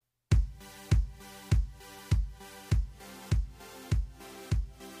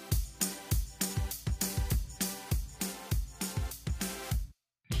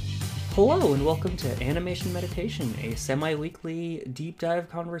Hello and welcome to Animation Meditation, a semi-weekly deep dive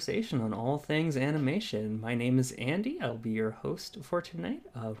conversation on all things animation. My name is Andy. I'll be your host for tonight.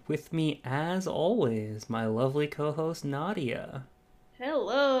 With me, as always, my lovely co-host Nadia.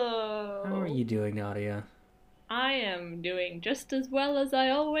 Hello. How are you doing, Nadia? I am doing just as well as I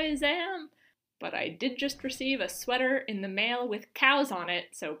always am, but I did just receive a sweater in the mail with cows on it,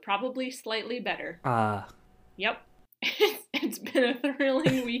 so probably slightly better. Yep. It's been a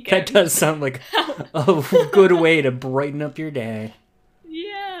thrilling weekend. That does sound like a good way to brighten up your day.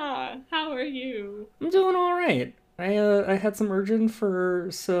 Yeah. How are you? I'm doing all right. I had some urgent for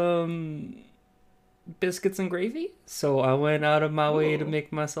some biscuits and gravy, so I went out of my way to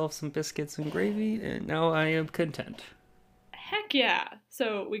make myself some biscuits and gravy, and now I am content. Heck yeah.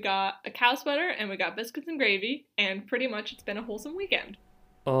 So we got a cow sweater and we got biscuits and gravy, and pretty much it's been a wholesome weekend.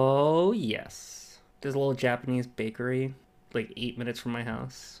 Oh, yes. There's a little Japanese bakery, like 8 minutes from my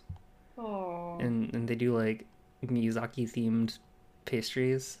house. Oh. And they do, like, Miyazaki-themed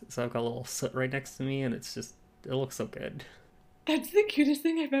pastries. So I've got a little soot right next to me, and it looks so good. That's the cutest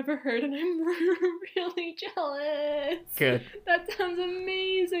thing I've ever heard, and I'm really jealous. Good. That sounds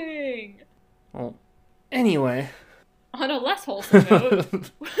amazing. Well, anyway. On a less wholesome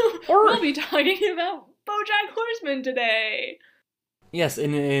note, we'll be talking about BoJack Horseman today. Yes,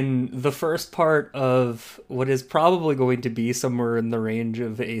 in the first part of what is probably going to be somewhere in the range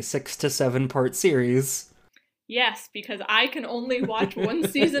of a 6 to 7 part series. Yes, because I can only watch one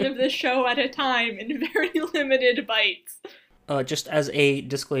season of this show at a time in very limited bites. Just as a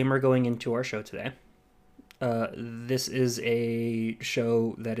disclaimer going into our show today, this is a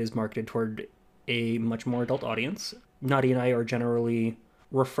show that is marketed toward a much more adult audience. Nadia and I are generally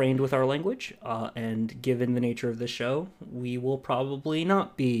refrained with our language, and given the nature of the show, we will probably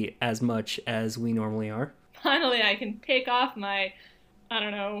not be as much as we normally are. Finally, I can take off my,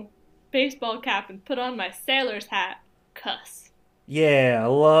 baseball cap and put on my sailor's hat. Cuss. Yeah, I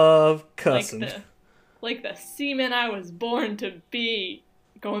love cussing. Like the seaman I was born to be.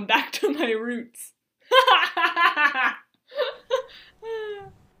 Going back to my roots.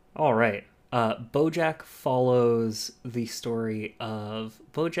 All right. BoJack follows the story of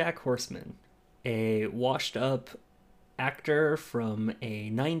BoJack Horseman, a washed-up actor from a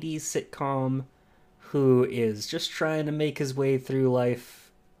 90s sitcom who is just trying to make his way through life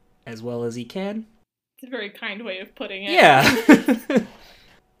as well as he can. It's a very kind way of putting it. Yeah.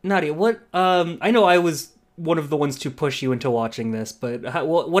 Nadia, I know I was one of the ones to push you into watching this, but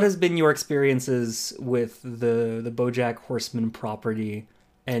what has been your experiences with the BoJack Horseman property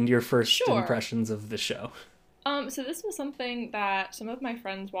and your first impressions of the show? So this was something that some of my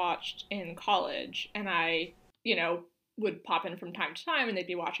friends watched in college, and I, would pop in from time to time, and they'd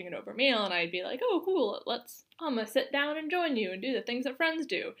be watching it over meal, and I'd be like, oh, cool, I'm gonna sit down and join you and do the things that friends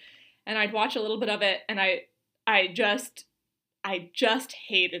do. And I'd watch a little bit of it, and I just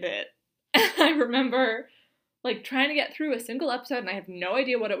hated it. I remember, trying to get through a single episode, and I have no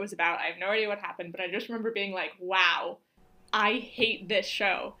idea what it was about, I have no idea what happened, but I just remember being like, wow, I hate this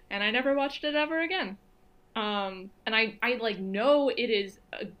show, and I never watched it ever again. And I know it is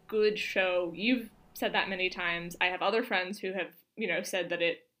a good show. You've said that many times. I have other friends who have, said that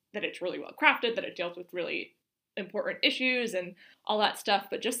it's really well crafted, that it deals with really important issues and all that stuff.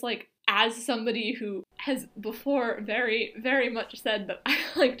 But just as somebody who has before very, very much said that I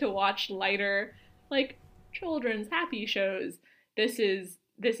like to watch lighter, children's happy shows, this is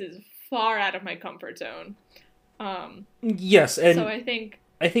far out of my comfort zone. Yes, and so I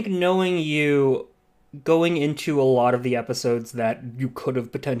think knowing you, going into a lot of the episodes that you could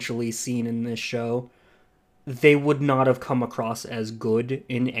have potentially seen in this show, they would not have come across as good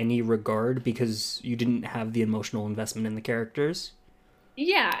in any regard because you didn't have the emotional investment in the characters.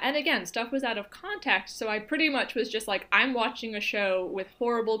 Yeah, and again, stuff was out of context, so I pretty much was just I'm watching a show with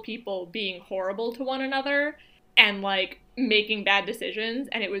horrible people being horrible to one another and making bad decisions,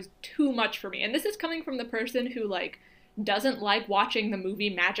 and it was too much for me. And this is coming from the person who doesn't like watching the movie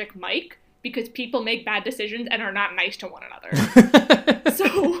Magic Mike because people make bad decisions and are not nice to one another.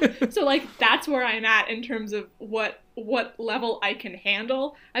 so that's where I'm at in terms of what level I can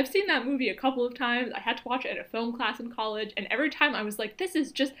handle. I've seen that movie a couple of times. I had to watch it at a film class in college, and every time I was like, this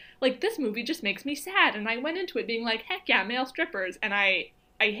is just this movie just makes me sad. And I went into it being like, heck yeah, male strippers, and I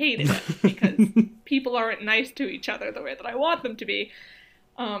hated it because people aren't nice to each other the way that I want them to be.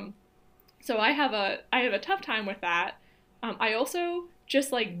 So I have a tough time with that. I also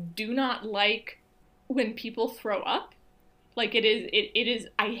just do not like when people throw up. It is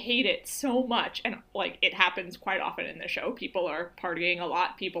I hate it so much, and it happens quite often in the show. People are partying a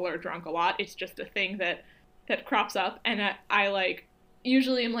lot, people are drunk a lot. It's just a thing that crops up, and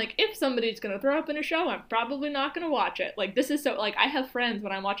usually I'm like, if somebody's gonna throw up in a show, I'm probably not gonna watch it. Like, this is so, like, I have friends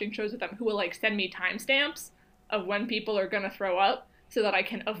when I'm watching shows with them who will, like, send me timestamps of when people are gonna throw up so that I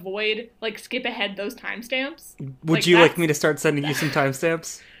can avoid, like, skip ahead those timestamps. Would you like me to start sending you some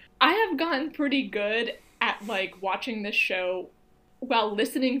timestamps? I have gotten pretty good at, like, watching this show while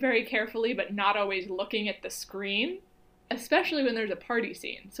listening very carefully but not always looking at the screen, especially when there's a party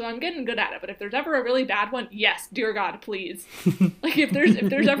scene. So I'm getting good at it, but if there's ever a really bad one, yes, dear God, please. Like, if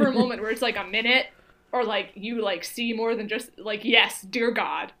there's ever a moment where it's like a minute, or like you like see more than just, like, yes, dear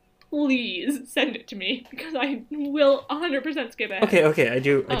God, please send it to me, because I will 100% skip ahead. Okay, I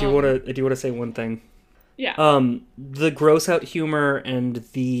do want to say one thing. Yeah. The gross out humor and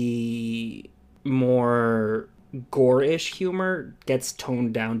the more gore-ish humor gets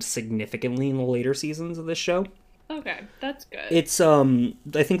toned down significantly in the later seasons of this show. Okay, that's good. It's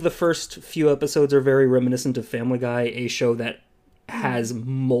I think the first few episodes are very reminiscent of Family Guy, a show that has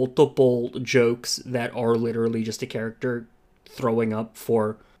multiple jokes that are literally just a character throwing up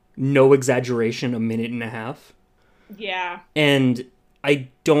for, no exaggeration, a minute and a half. Yeah. And I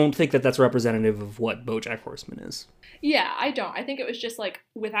don't think that that's representative of what BoJack Horseman is. Yeah, I don't. I think it was just, like,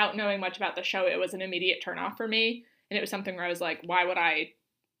 without knowing much about the show, it was an immediate turnoff for me. And it was something where I was like, why would I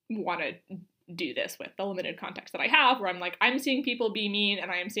want to do this with the limited context that I have? Where I'm like, I'm seeing people be mean,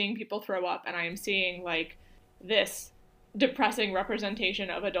 and I am seeing people throw up, and I am seeing, like, this depressing representation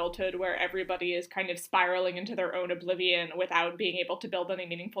of adulthood where everybody is kind of spiraling into their own oblivion without being able to build any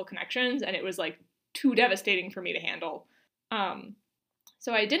meaningful connections. And it was, like, too devastating for me to handle.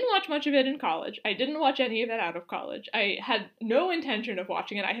 So I didn't watch much of it in college. I didn't watch any of it out of college. I had no intention of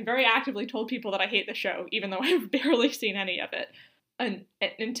watching it. I had very actively told people that I hate the show, even though I've barely seen any of it. And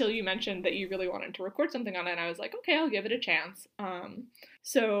until you mentioned that you really wanted to record something on it, and I was like, okay, I'll give it a chance.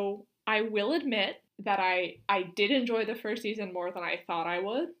 So I will admit that I did enjoy the first season more than I thought I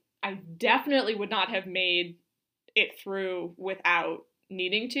would. I definitely would not have made it through without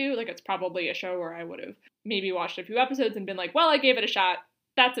needing to. Like, it's probably a show where I would have maybe watched a few episodes and been like, well, I gave it a shot.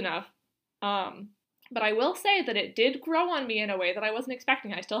 That's enough. But I will say that it did grow on me in a way that I wasn't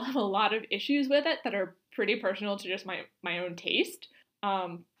expecting. I still have a lot of issues with it that are pretty personal to just my own taste.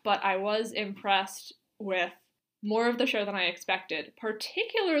 But I was impressed with more of the show than I expected,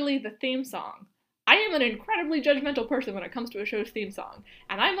 particularly the theme song. I am an incredibly judgmental person when it comes to a show's theme song,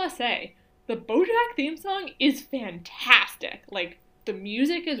 and I must say, the BoJack theme song is fantastic. Like, the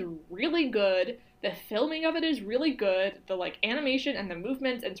music is really good, the filming of it is really good, the, like, animation and the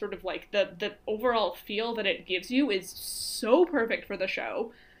movements and sort of, like, the overall feel that it gives you is so perfect for the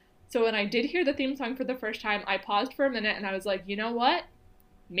show. So when I did hear the theme song for the first time, I paused for a minute and I was like, you know what?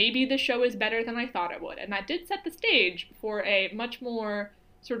 Maybe the show is better than I thought it would. And that did set the stage for a much more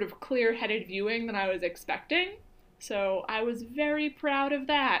sort of clear-headed viewing than I was expecting. So I was very proud of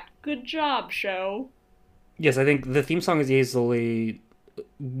that. Good job, show. Yes, I think the theme song is easily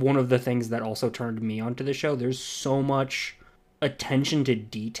one of the things that also turned me onto the show. There's so much attention to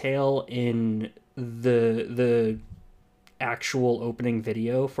detail in the actual opening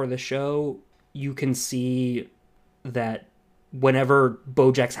video for the show. You can see that whenever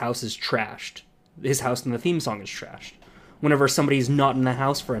BoJack's house is trashed, his house in the theme song is trashed. Whenever somebody's not in the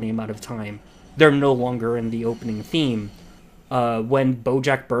house for any amount of time, they're no longer in the opening theme. When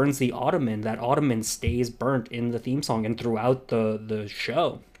BoJack burns the ottoman, that ottoman stays burnt in the theme song and throughout the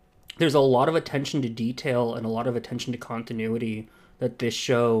show. There's a lot of attention to detail and a lot of attention to continuity that this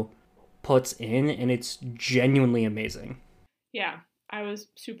show puts in, and it's genuinely amazing. Yeah, I was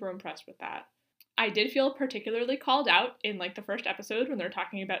super impressed with that. I did feel particularly called out in, like, the first episode when they're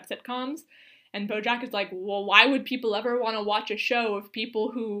talking about sitcoms, and BoJack is like, well, why would people ever want to watch a show of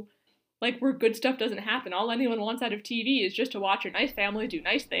people who, like, where good stuff doesn't happen? All anyone wants out of TV is just to watch a nice family do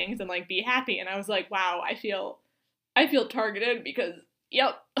nice things and, like, be happy. And I was like, wow, I feel targeted because,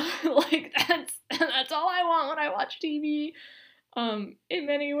 yep, like, that's all I want when I watch TV, in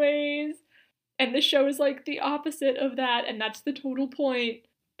many ways. And this show is, like, the opposite of that, and that's the total point.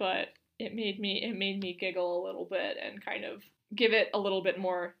 But it made me giggle a little bit and kind of give it a little bit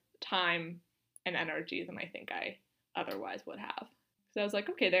more time and energy than I think I otherwise would have. So I was like,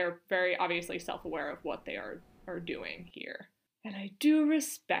 okay, they're very obviously self-aware of what they are doing here. And I do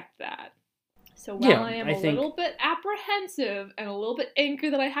respect that. So while I am a little bit apprehensive and a little bit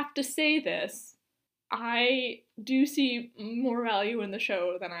angry that I have to say this, I do see more value in the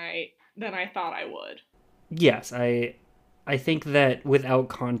show than I thought I would. Yes, I think that without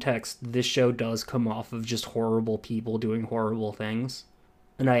context, this show does come off of just horrible people doing horrible things.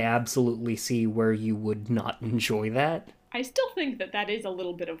 And I absolutely see where you would not enjoy that. I still think that that is a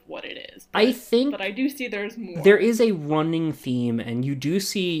little bit of what it is. I think but I do see there's more. there is a running theme, and you do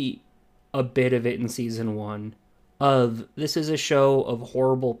see a bit of it in season 1, of this is a show of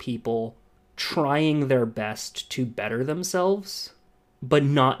horrible people trying their best to better themselves, but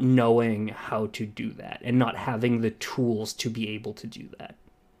not knowing how to do that, and not having the tools to be able to do that.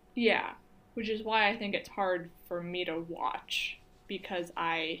 Yeah, which is why I think it's hard for me to watch, because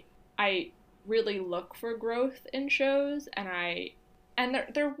I really look for growth in shows, and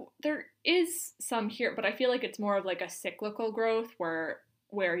there is some here, but I feel like it's more of like a cyclical growth where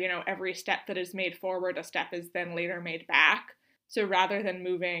you know, every step that is made forward, a step is then later made back. So rather than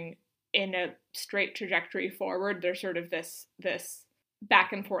moving in a straight trajectory forward, there's sort of this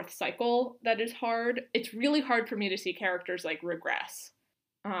back and forth cycle that is hard. It's really hard for me to see characters like regress.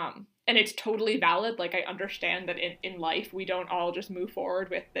 And it's totally valid. Like, I understand that in life, we don't all just move forward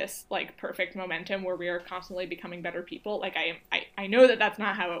with this, like, perfect momentum where we are constantly becoming better people. Like, I know that that's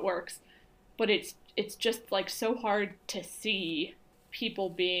not how it works, but it's just, like, so hard to see people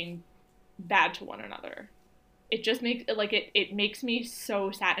being bad to one another. It just makes, like, it makes me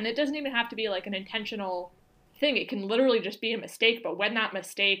so sad. And it doesn't even have to be, like, an intentional thing. It can literally just be a mistake, but when that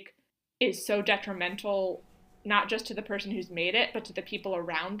mistake is so detrimental, not just to the person who's made it, but to the people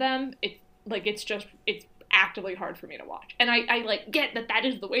around them, it's actively hard for me to watch. And I like get that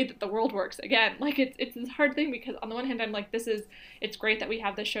is the way that the world works. Again, like, it's this hard thing, because on the one hand, I'm like, it's great that we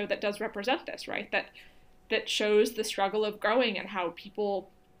have this show that does represent this, right? That shows the struggle of growing and how people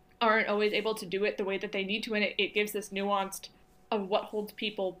aren't always able to do it the way that they need to, and it gives this nuanced of what holds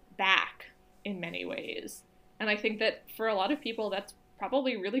people back in many ways. And I think that for a lot of people, that's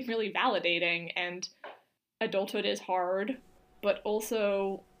probably really, really validating, and adulthood is hard, but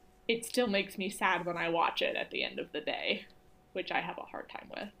also it still makes me sad when I watch it at the end of the day, which I have a hard time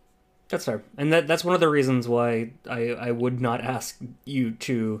with. That's fair. And that's one of the reasons why I would not ask you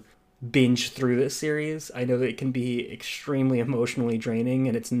to binge through this series. I know that it can be extremely emotionally draining,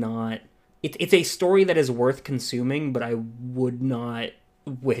 and it's not... It's a story that is worth consuming, but I would not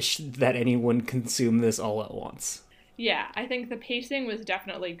wish that anyone consume this all at once. Yeah, I think the pacing was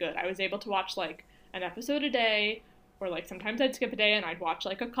definitely good. I was able to watch, like, an episode a day, or, like, sometimes I'd skip a day and I'd watch,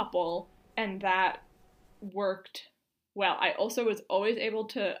 like, a couple, and that worked well. I also was always able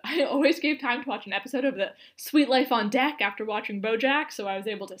to, I always gave time to watch an episode of The Sweet Life on Deck after watching BoJack, so I was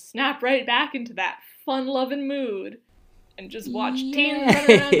able to snap right back into that fun-loving mood and just watch teens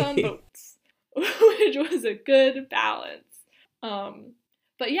run around on boats, which was a good balance.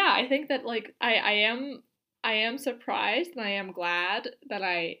 But yeah, I think that, like, I am surprised, and I am glad that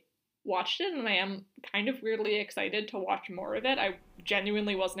I watched it, and I am kind of weirdly excited to watch more of it. I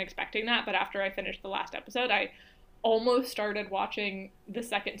genuinely wasn't expecting that, but after I finished the last episode, I almost started watching the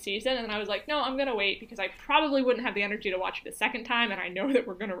second season, and I was like, no, I'm gonna wait, because I probably wouldn't have the energy to watch it a second time, and I know that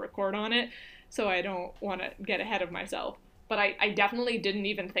we're gonna record on it, so I don't want to get ahead of myself. But I definitely didn't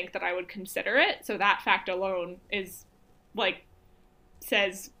even think that I would consider it, so that fact alone is, like,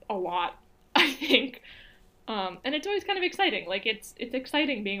 says a lot, I think. And it's always kind of exciting. Like, it's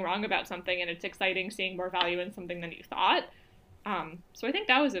exciting being wrong about something, and it's exciting seeing more value in something than you thought. So I think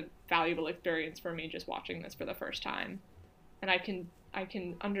that was a valuable experience for me, just watching this for the first time. And I can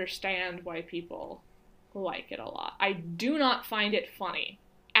understand why people like it a lot. I do not find it funny.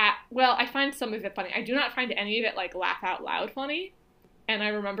 Well, I find some of it funny. I do not find any of it, like, laugh out loud funny. And I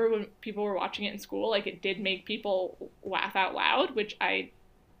remember when people were watching it in school, like, it did make people laugh out loud, which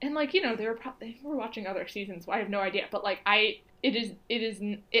and, like, you know, they were watching other seasons, so I have no idea. But, like,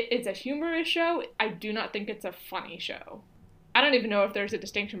 it's a humorous show. I do not think it's a funny show. I don't even know if there's a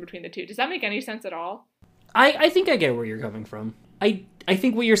distinction between the two. Does that make any sense at all? I think I get where you're coming from. I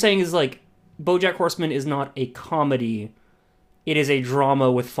think what you're saying is, like, BoJack Horseman is not a comedy. It is a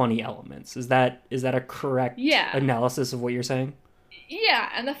drama with funny elements. Is that a correct analysis of what you're saying?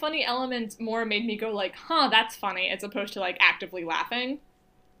 Yeah, and the funny elements more made me go, like, huh, that's funny, as opposed to, like, actively laughing.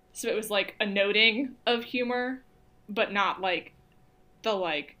 So it was, like, a noting of humor, but not, like, the,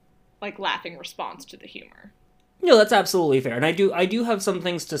 like laughing response to the humor. No, that's absolutely fair. And I do have some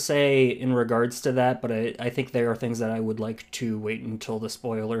things to say in regards to that, but I think there are things that I would like to wait until the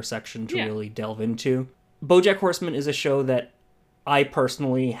spoiler section to really delve into. BoJack Horseman is a show that I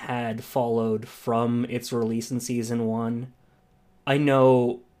personally had followed from its release in season 1. I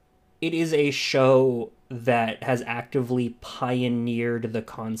know it is a show that has actively pioneered the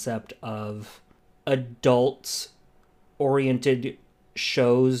concept of adult-oriented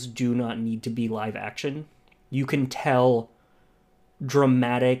shows do not need to be live action. You can tell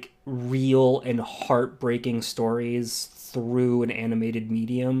dramatic, real, and heartbreaking stories through an animated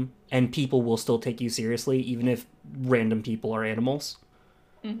medium, and people will still take you seriously, even if random people are animals.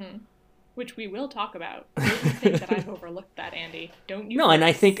 Mm-hmm. Which we will talk about. Don't you think that I've overlooked that, Andy? Don't you? No, and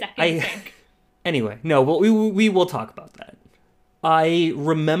I think think. Anyway, no, well, we will talk about that. I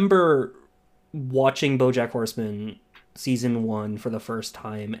remember watching BoJack Horseman season 1 for the first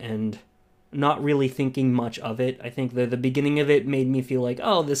time and not really thinking much of it. I think the beginning of it made me feel like,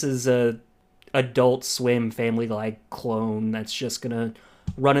 oh, this is a Adult Swim Family Guy clone that's just gonna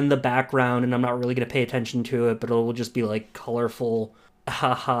run in the background and I'm not really gonna pay attention to it, but it'll just be like colorful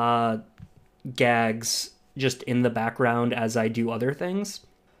haha gags just in the background as I do other things.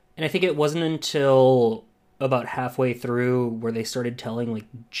 And I think it wasn't until about halfway through where they started telling like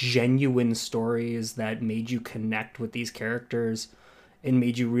genuine stories that made you connect with these characters and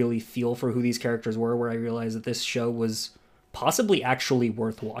made you really feel for who these characters were, where I realized that this show was possibly actually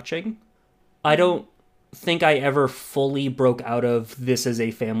worth watching. I don't think I ever fully broke out of this as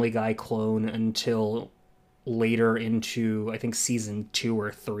a Family Guy clone until later into, I think, season 2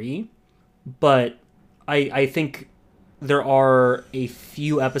 or 3. But I think there are a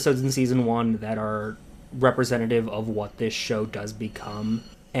few episodes in season 1 that are representative of what this show does become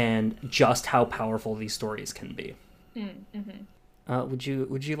and just how powerful these stories can be. Mm-hmm. Would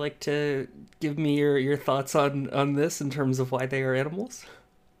you like to give me your thoughts on this in terms of why they are animals?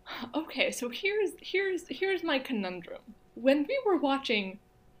 Okay, so here's my conundrum. When we were watching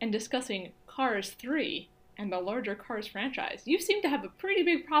and discussing Cars 3 and the larger Cars franchise, you seem to have a pretty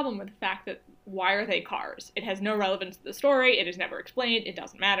big problem with the fact that why are they cars? It has no relevance to the story, it is never explained, it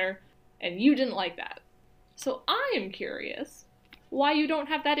doesn't matter, and you didn't like that. So I am curious why you don't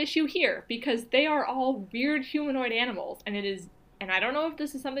have that issue here, because they are all weird humanoid animals, and I don't know if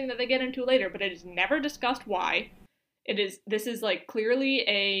this is something that they get into later, but it is never discussed why. This is like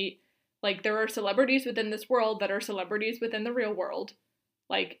clearly like there are celebrities within this world that are celebrities within the real world.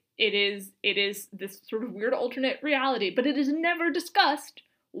 Like it is this sort of weird alternate reality, but it is never discussed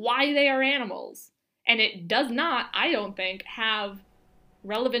why they are animals. And it does not, I don't think, have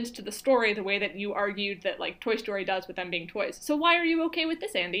relevance to the story the way that you argued that like Toy Story does with them being toys. So why are you okay with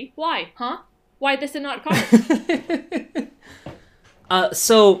this, Andy? Why? Huh? Why this and not Cars?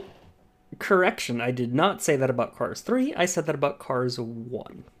 So correction, I did not say that about Cars 3. I said that about Cars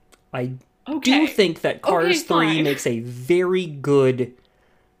 1. I do think that Cars 3 makes a very good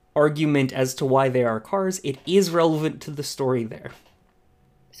argument as to why they are cars. It is relevant to the story there.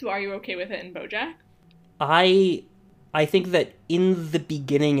 So are you okay with it in BoJack? I think that in the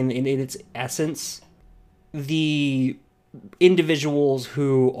beginning and in its essence, the individuals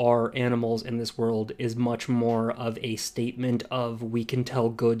who are animals in this world is much more of a statement of we can tell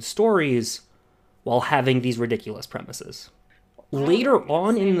good stories while having these ridiculous premises. Later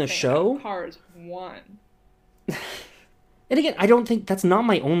on in the show, Cars 1. And again, I don't think that's not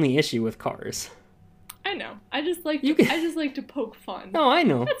my only issue with Cars. I know. I just like to poke fun. No, I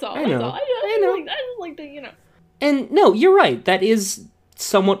know. That's all. I know. I just like to, you know. And no, you're right. That is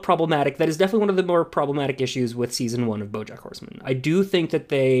somewhat problematic. That is definitely one of the more problematic issues with season 1 of BoJack Horseman. I do think that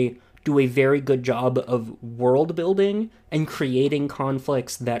they do a very good job of world building and creating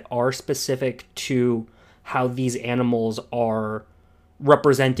conflicts that are specific to how these animals are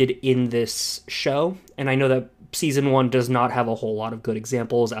represented in this show. And I know that season 1 does not have a whole lot of good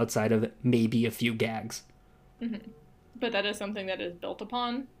examples outside of maybe a few gags. Mm-hmm. But that is something that is built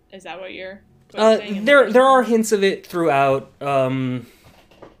upon? Is that what you're saying? There are hints of it throughout.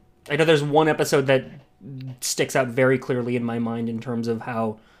 I know there's one episode that sticks out very clearly in my mind in terms of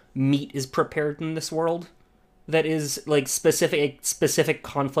how meat is prepared in this world. That is like specific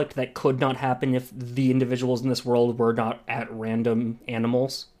conflict that could not happen if the individuals in this world were not at random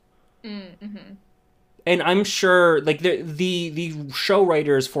animals. Mm-hmm. And I'm sure like the show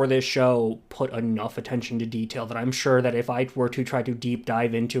writers for this show put enough attention to detail that I'm sure that if I were to try to deep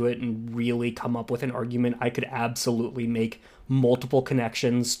dive into it and really come up with an argument, I could absolutely make multiple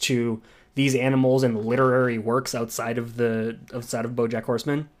connections to these animals and literary works outside of BoJack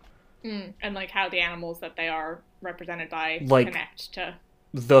Horseman. And like how the animals that they are represented by like, connect to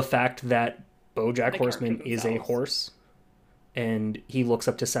the fact that BoJack Horseman is a horse, and he looks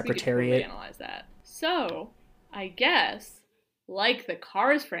up to Secretariat. We could totally analyze that. So, I guess, like the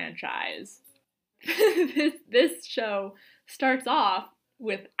Cars franchise, this show starts off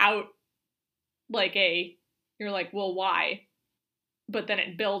without like you're like, well, why? But then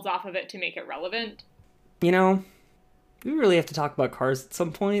it builds off of it to make it relevant. You know, we really have to talk about Cars at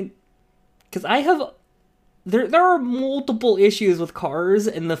some point. Because there are multiple issues with Cars,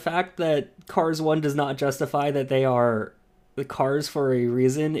 and the fact that Cars 1 does not justify that they are the cars for a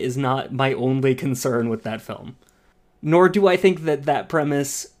reason is not my only concern with that film. Nor do I think that that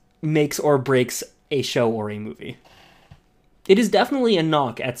premise makes or breaks a show or a movie. It is definitely a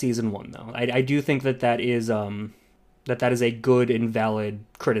knock at season 1, though. I do think that that is a good and valid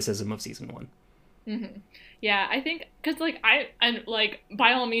criticism of season 1. Mm-hmm. Yeah, I think because like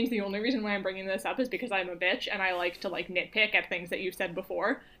by all means, the only reason why I'm bringing this up is because I'm a bitch and I like to like nitpick at things that you've said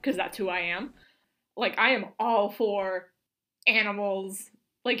before because that's who I am. Like I am all for animals,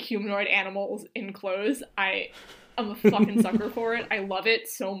 like humanoid animals in clothes. I'm a fucking sucker for it. I love it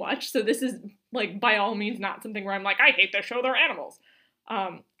so much. So this is like by all means not something where I'm like I hate this show. They're animals.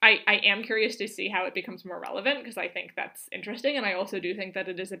 I am curious to see how it becomes more relevant because I think that's interesting, and I also do think that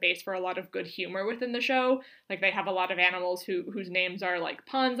it is a base for a lot of good humor within the show. Like they have a lot of animals whose names are like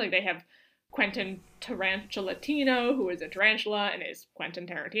puns. Like they have Quentin Tarantulatino, who is a tarantula and is Quentin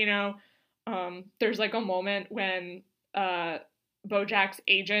Tarantino. There's like a moment when BoJack's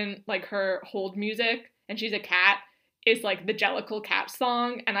agent, like her hold music, and she's a cat, is like the Jellicle Cat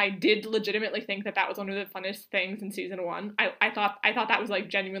song, and I did legitimately think that that was one of the funnest things in season 1. I thought that was like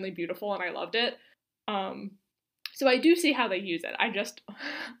genuinely beautiful, and I loved it. So I do see how they use it. I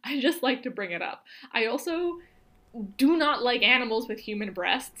just like to bring it up. I also do not like animals with human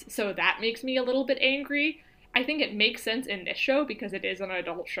breasts, so that makes me a little bit angry. I think it makes sense in this show because it is an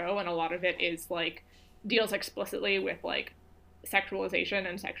adult show, and a lot of it is like deals explicitly with like sexualization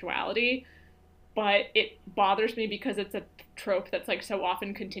and sexuality. But it bothers me because it's a trope that's like so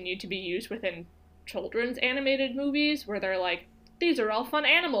often continued to be used within children's animated movies where they're like, these are all fun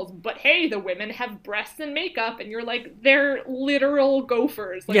animals, but hey, the women have breasts and makeup, and you're like, they're literal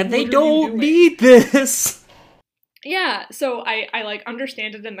gophers. Like, yeah, they don't need this. Yeah, so I like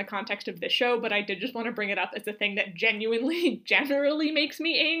understand it in the context of this show, but I did just want to bring it up as a thing that genuinely, generally makes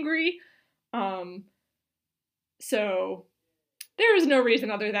me angry. So there is no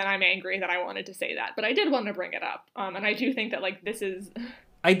reason other than I'm angry that I wanted to say that, but I did want to bring it up. And I do think that like this is.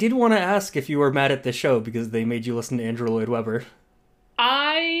 I did want to ask if you were mad at the show because they made you listen to Andrew Lloyd Webber.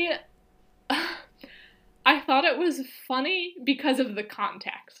 I thought it was funny because of the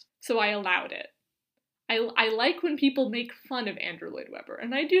context, so I allowed it. I like when people make fun of Andrew Lloyd Webber,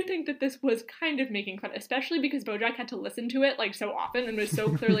 and I do think that this was kind of making fun, especially because BoJack had to listen to it like so often and was so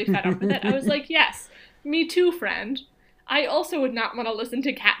clearly fed up with it. I was like, yes, me too, friend. I also would not want to listen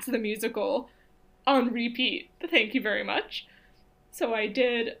to Cats the Musical on repeat. Thank you very much. So I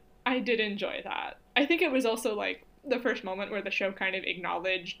did enjoy that. I think it was also like the first moment where the show kind of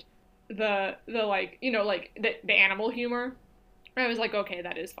acknowledged the like, you know, like the animal humor. I was like, okay,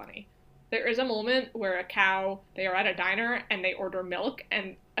 that is funny. There is a moment where they are at a diner and they order milk,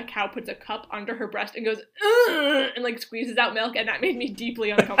 and a cow puts a cup under her breast and goes, ugh, and like squeezes out milk, and that made me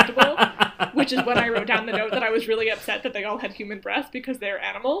deeply uncomfortable, which is when I wrote down the note that I was really upset that they all had human breasts because they're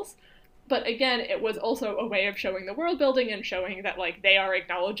animals. But again, it was also a way of showing the world building and showing that like they are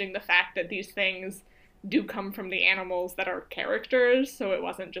acknowledging the fact that these things do come from the animals that are characters, so it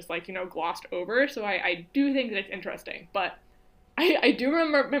wasn't just like, you know, glossed over. So I do think that it's interesting, but I do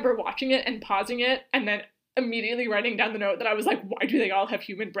remember watching it and pausing it and then immediately writing down the note that I was like, why do they all have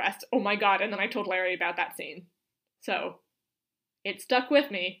human breasts? Oh my god. And then I told Larry about that scene. So it stuck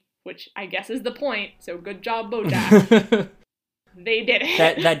with me, which I guess is the point. So good job, BoJack. They did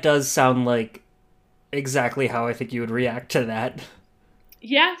it. That does sound like exactly how I think you would react to that.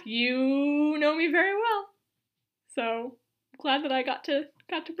 Yeah, you know me very well. So glad that I got to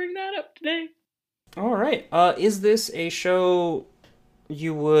bring that up today. All right. Is this a show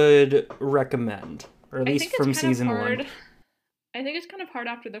you would recommend, or at least from season 1? I think it's kind of hard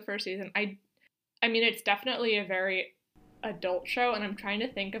after the first season. I mean, it's definitely a very adult show, and I'm trying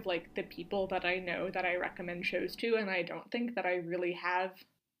to think of like the people that I know that I recommend shows to, and I don't think that I really have.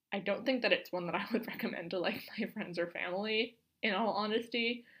 I don't think that it's one that I would recommend to like my friends or family, in all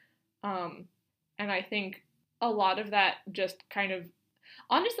honesty. And I think a lot of that just kind of,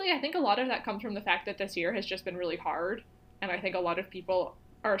 honestly, I think a lot of that comes from the fact that this year has just been really hard, and I think a lot of people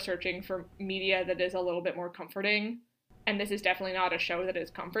are searching for media that is a little bit more comforting, and this is definitely not a show that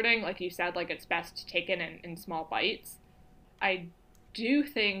is comforting. Like you said, like it's best taken in small bites. I do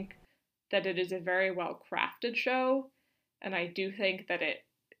think that it is a very well crafted show, and I do think that it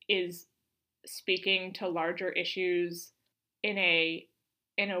is speaking to larger issues in a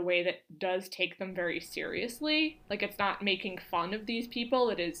way that does take them very seriously. Like it's not making fun of these people.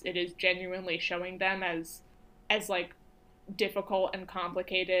 It is genuinely showing them as like difficult and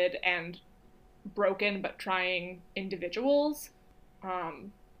complicated and broken but trying individuals.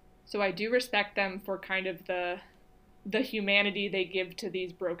 So I do respect them for kind of the humanity they give to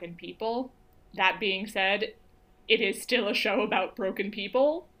these broken people. That being said, it is still a show about broken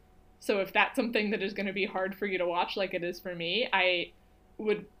people. So if that's something that is going to be hard for you to watch like it is for me, I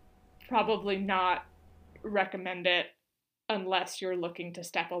would probably not recommend it unless you're looking to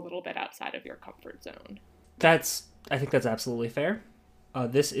step a little bit outside of your comfort zone. I think that's absolutely fair.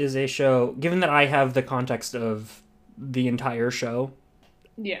 This is a show, given that I have the context of the entire show,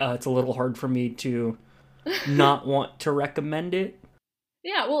 Yeah. it's a little hard for me to not want to recommend it.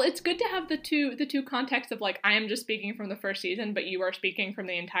 Yeah, well, it's good to have the two contexts of like I am just speaking from the first season, but you are speaking from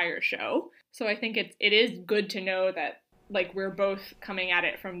the entire show. So I think it is good to know that like we're both coming at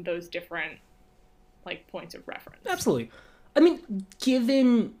it from those different like points of reference. Absolutely. I mean,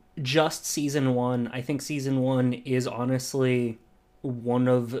 given just season 1, I think season 1 is honestly one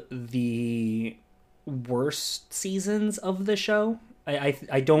of the worst seasons of the show.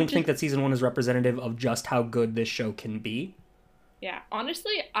 I don't think that season 1 is representative of just how good this show can be. Yeah,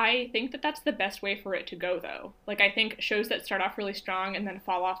 honestly, I think that that's the best way for it to go, though. Like, I think shows that start off really strong and then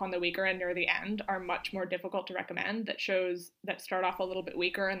fall off on the weaker end near the end are much more difficult to recommend than shows that start off a little bit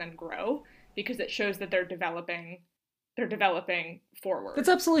weaker and then grow, because it shows that they're developing forward. That's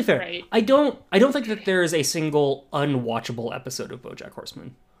absolutely fair. Right? I don't think that there is a single unwatchable episode of BoJack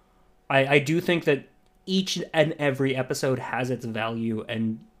Horseman. I do think that each and every episode has its value,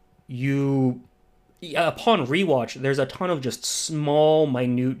 and upon rewatch, there's a ton of just small,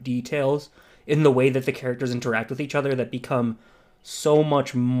 minute details in the way that the characters interact with each other that become so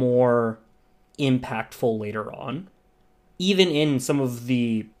much more impactful later on, even in some of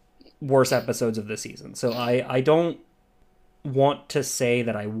the worst episodes of the season. So I don't want to say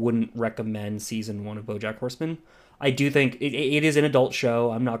that I wouldn't recommend season 1 of BoJack Horseman. I do think it is an adult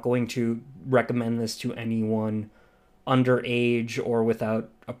show. I'm not going to recommend this to anyone underage or without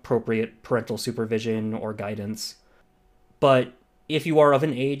appropriate parental supervision or guidance. But if you are of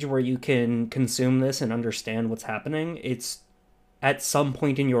an age where you can consume this and understand what's happening, it's at some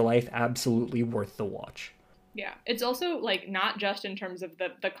point in your life absolutely worth the watch. Yeah, it's also like not just in terms of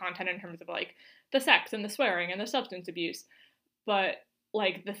the content, in terms of like the sex and the swearing and the substance abuse, but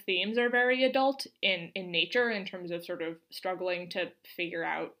like the themes are very adult in nature, in terms of sort of struggling to figure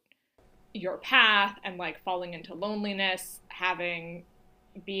out your path and like falling into loneliness,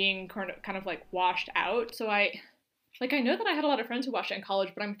 being kind of like washed out. So I know that I had a lot of friends who watched it in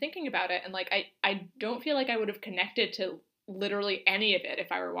college, but I'm thinking about it and like I don't feel like I would have connected to literally any of it if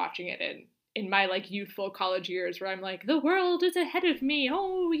I were watching it in my like youthful college years, where I'm like, the world is ahead of me,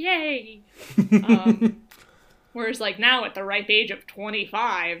 oh yay. Whereas like now at the ripe age of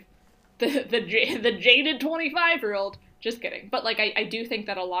 25, the jaded 25-year-old, just kidding. But like I do think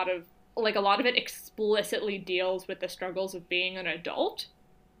that a lot of it explicitly deals with the struggles of being an adult.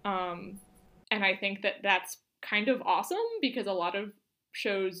 And I think that that's kind of awesome, because a lot of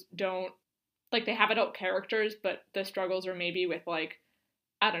shows don't, like, they have adult characters, but the struggles are maybe with like,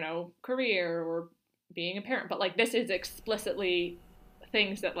 I don't know, career or being a parent. But like this is explicitly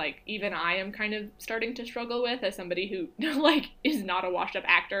things that like even I am kind of starting to struggle with as somebody who like is not a washed up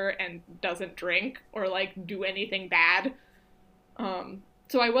actor and doesn't drink or like do anything bad.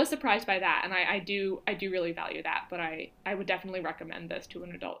 So I was surprised by that, and I do really value that, but I would definitely recommend this to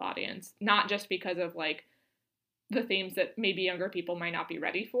an adult audience, not just because of like the themes that maybe younger people might not be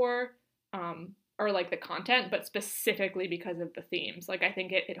ready for, or like the content, but specifically because of the themes. Like I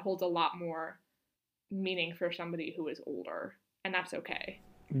think it holds a lot more meaning for somebody who is older, and that's okay.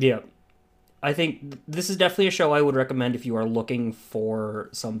 Yeah. I think this is definitely a show I would recommend if you are looking for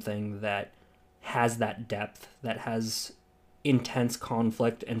something that has that depth, that has intense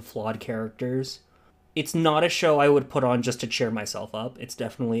conflict and flawed characters. It's not a show I would put on just to cheer myself up. It's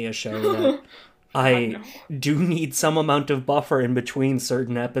definitely a show that I do need some amount of buffer in between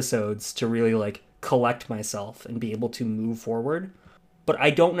certain episodes to really like collect myself and be able to move forward. But I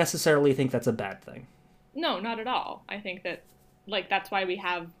don't necessarily think that's a bad thing. No, not at all. I think that like that's why we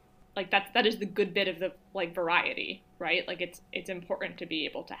have like that is the good bit of the like variety, right? Like it's important to be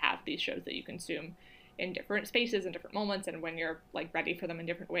able to have these shows that you consume in different spaces and different moments, and when you're like ready for them in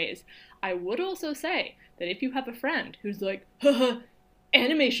different ways. I would also say that if you have a friend who's like, haha,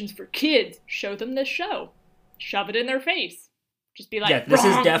 animation's for kids, show them this show. Shove it in their face. Just be like, yeah, this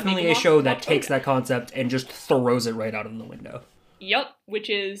is definitely a show that takes that concept and just throws it right out of the window. Yep, which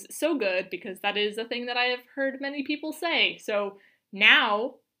is so good, because that is a thing that I have heard many people say. So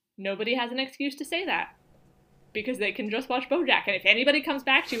now nobody has an excuse to say that, because they can just watch BoJack. And if anybody comes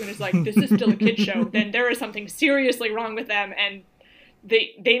back to you and is like, this is still a kid's show, then there is something seriously wrong with them, and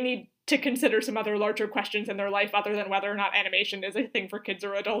they need to consider some other larger questions in their life other than whether or not animation is a thing for kids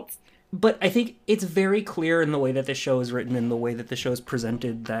or adults. But I think it's very clear in the way that the show is written and the way that the show is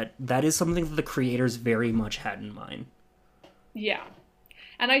presented that that is something that the creators very much had in mind. Yeah.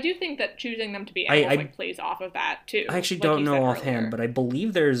 And I do think that choosing them to be animals plays off of that, too. I actually don't know offhand, but I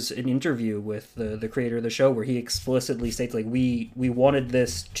believe there's an interview with the creator of the show where he explicitly states, like, we wanted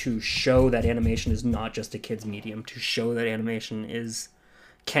this to show that animation is not just a kid's medium, to show that animation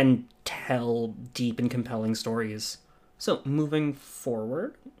can tell deep and compelling stories. So, moving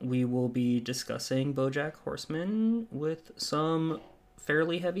forward, we will be discussing BoJack Horseman with some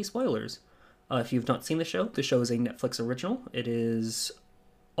fairly heavy spoilers. If you've not seen the show is a Netflix original. It is...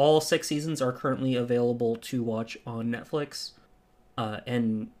 All 6 seasons are currently available to watch on Netflix.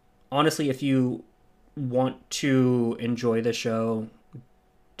 And honestly, if you want to enjoy the show,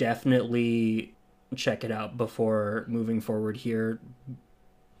 definitely check it out before moving forward here.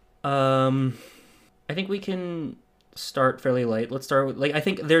 I think we can start fairly light. Let's start with, like, I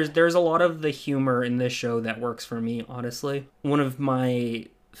think there's a lot of the humor in this show that works for me, honestly. One of my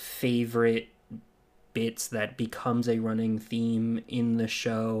favorite bits that becomes a running theme in the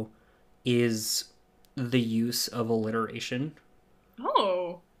show is the use of alliteration.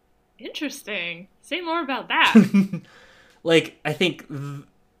 Oh, interesting. Say more about that. Like, I think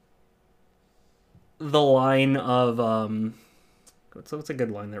the line of what's a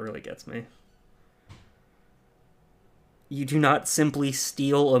good line that really gets me? You do not simply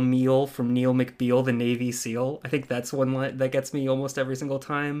steal a meal from Neil McBeal, the Navy SEAL. I think that's one line that gets me almost every single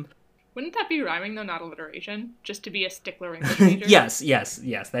time. Wouldn't that be rhyming, though, not alliteration? Just to be a stickler English major? Yes.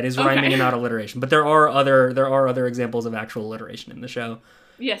 That is rhyming and not alliteration. But there are other examples of actual alliteration in the show.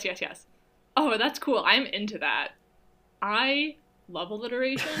 Yes. Oh, that's cool. I'm into that. I love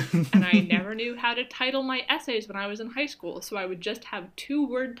alliteration, and I never knew how to title my essays when I was in high school, so I would just have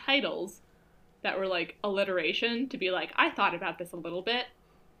 2-word titles that were, like, alliteration, to be like, I thought about this a little bit.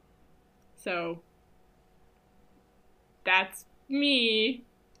 So, that's me.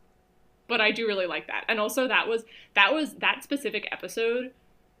 But I do really like that. And also that specific episode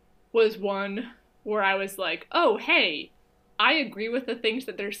was one where I was like, oh, hey, I agree with the things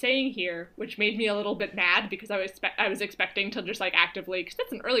that they're saying here, which made me a little bit mad because I was expecting to just, like, actively, because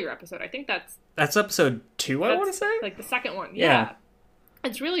that's an earlier episode. I think that's episode 2, I want to say? Like the second one. Yeah.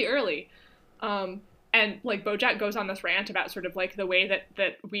 It's really early. And, like, BoJack goes on this rant about sort of, like, the way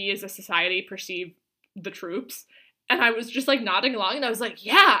that we as a society perceive the troops. And I was just, like, nodding along, and I was like,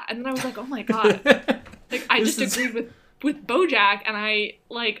 yeah! And then I was like, oh my god. Like, I just agreed with BoJack, and I,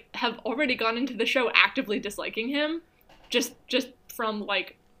 like, have already gone into the show actively disliking him, just from,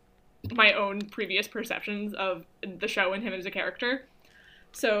 like, my own previous perceptions of the show and him as a character.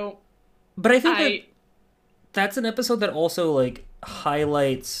 So, but I think that's an episode that also, like,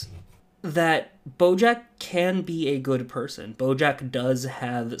 highlights that BoJack can be a good person. BoJack does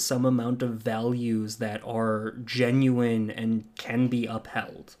have some amount of values that are genuine and can be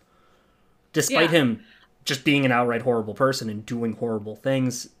upheld. Despite him just being an outright horrible person and doing horrible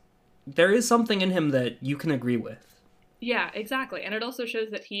things, there is something in him that you can agree with. Yeah, exactly. And it also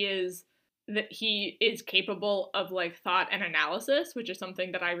shows that he is capable of, like, thought and analysis, which is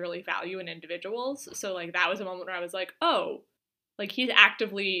something that I really value in individuals. So, like, that was a moment where I was like, oh, like, he's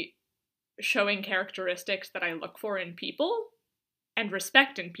actively showing characteristics that I look for in people and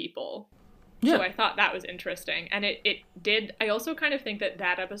respect in people. Yeah. So I thought that was interesting. And it did. I also kind of think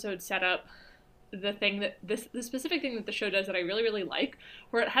that episode set up the thing that the specific thing that the show does that I really, really like,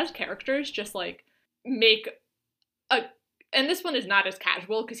 where it has characters just, like, and this one is not as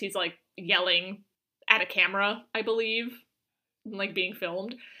casual because he's, like, yelling at a camera, I believe, and, like, being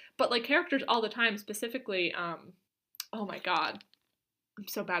filmed. But, like, characters all the time, specifically, oh my god, I'm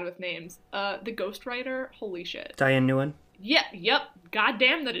so bad with names. The ghostwriter, holy shit. Diane Nguyen? Yeah, yep. God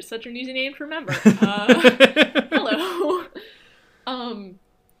damn, that is such an easy name to remember. Hello.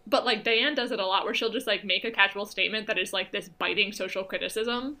 But, like, Diane does it a lot where she'll just, like, make a casual statement that is, like, this biting social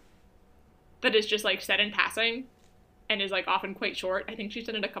criticism that is just, like, said in passing and is, like, often quite short. I think she's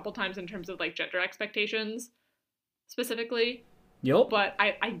done it a couple times in terms of, like, gender expectations specifically. Yep. But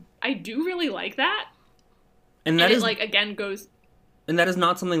I do really like that. And that is, it, like, again goes... And that is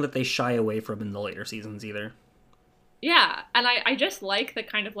not something that they shy away from in the later seasons either. Yeah, and I just like the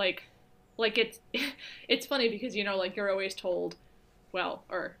kind of, like it's funny because, you know, like, you're always told, well,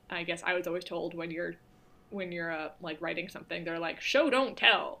 or I guess I was always told when you're like, writing something, they're like, show don't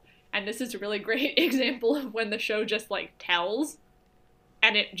tell. And this is a really great example of when the show just, like, tells,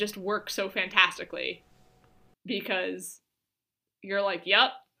 and it just works so fantastically. Because you're like,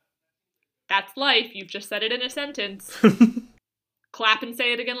 yep, that's life, you've just said it in a sentence. clap and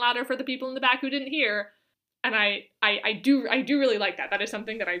say it again louder for the people in the back who didn't hear. And I do really like that. That is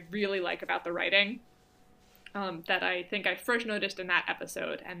something that I really like about the writing. That I think I first noticed in that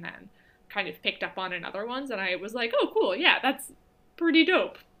episode and then kind of picked up on in other ones. And I was like, oh, cool. Yeah, that's pretty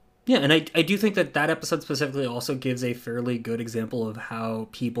dope. Yeah, and I do think that episode specifically also gives a fairly good example of how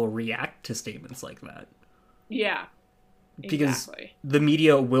people react to statements like that. Yeah, because exactly. the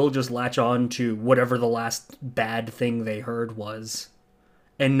media will just latch on to whatever the last bad thing they heard was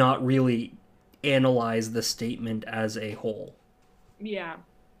and not really analyze the statement as a whole. Yeah.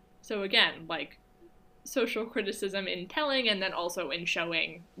 So again, like, social criticism in telling and then also in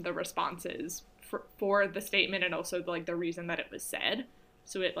showing the responses for the statement and also, like, the reason that it was said.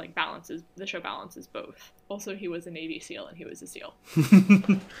 So it, like, the show balances both. Also, he was a Navy SEAL and he was a SEAL.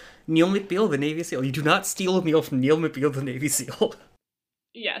 Neil McBeal, the Navy SEAL. You do not steal a meal from Neil McBeal, the Navy SEAL.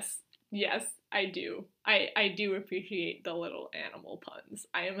 Yes, I do. I do appreciate the little animal puns.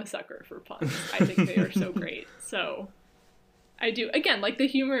 I am a sucker for puns. I think they are so great. So I do. Again, like, the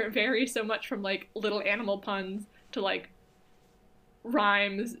humor varies so much from, like, little animal puns to, like,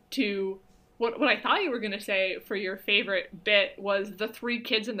 rhymes to what I thought you were going to say for your favorite bit was the 3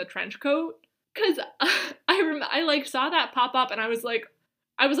 kids in the trench coat. Because I like, saw that pop up and I was like,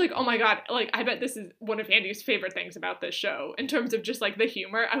 oh my god, like, I bet this is one of Andy's favorite things about this show in terms of just, like, the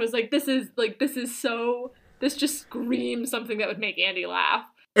humor. I was like, this just screams something that would make Andy laugh.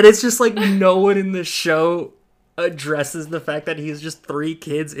 And it's just like no one in the show addresses the fact that he's just 3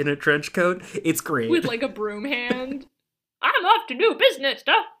 kids in a trench coat. It's great. With, like, a broom hand. I'm off to do business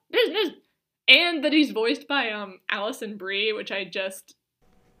stuff. Business. And that he's voiced by Alison Brie, which I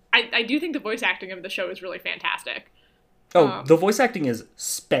do think the voice acting of the show is really fantastic. Oh, the voice acting is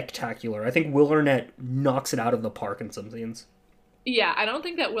spectacular. I think Will Arnett knocks it out of the park in some scenes. Yeah, I don't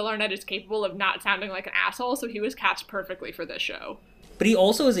think that Will Arnett is capable of not sounding like an asshole, so he was cast perfectly for this show. But he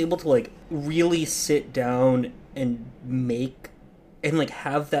also is able to, like, really sit down and make and, like,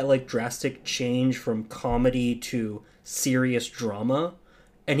 have that, like, drastic change from comedy to serious drama.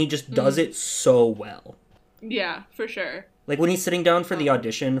 And he just does it so well. Yeah, for sure. Like, when he's sitting down for the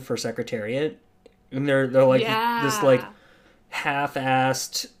audition for Secretariat, and they're like, this, like,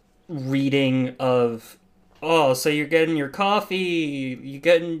 half-assed reading of, oh, so you're getting your coffee,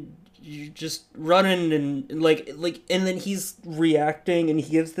 you're just running, and, like, and then he's reacting, and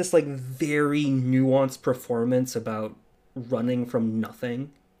he gives this, like, very nuanced performance about running from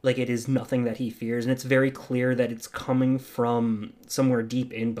nothing. Like, it is nothing that he fears, and it's very clear that it's coming from somewhere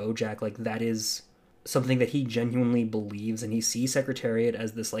deep in BoJack. Like, that is something that he genuinely believes, and he sees Secretariat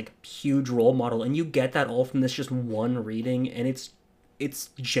as this, like, huge role model, and you get that all from this just one reading, and it's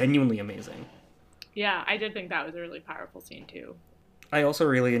genuinely amazing. Yeah, I did think that was a really powerful scene, too. I also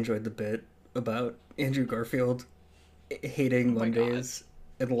really enjoyed the bit about Andrew Garfield hating Mondays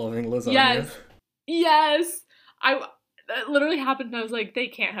and loving lasagna. Yes! That literally happened and I was like, they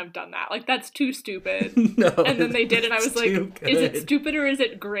can't have done that. Like, that's too stupid. No. And then they did and I was like, good. Is it stupid or is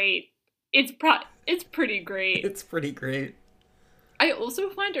it great? It's pretty great. It's pretty great. I also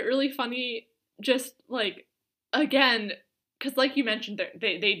find it really funny, just, like, again, because, like you mentioned,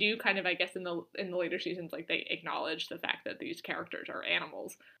 they do kind of, I guess, in the later seasons, like, they acknowledge the fact that these characters are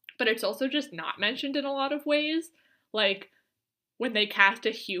animals. But it's also just not mentioned in a lot of ways. Like, when they cast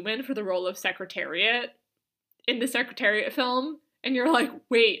a human for the role of Secretariat in the Secretariat film, and you're like,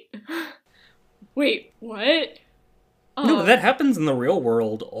 wait, what? No, that happens in the real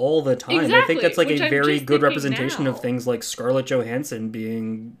world all the time. Exactly, I think that's, like, a very good representation now of things like Scarlett Johansson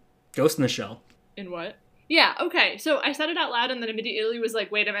being Ghost in the Shell. In what? Yeah, okay, so I said it out loud and then immediately was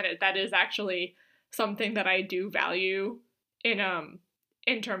like, wait a minute, that is actually something that I do value in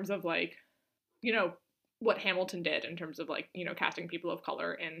terms of, like, you know, what Hamilton did in terms of, like, you know, casting people of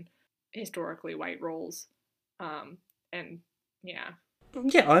color in historically white roles. And yeah.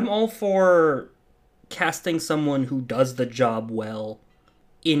 Yeah, I'm all for casting someone who does the job well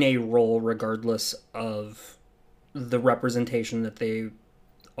in a role regardless of the representation that they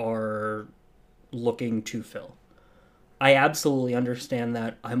are looking to fill. I absolutely understand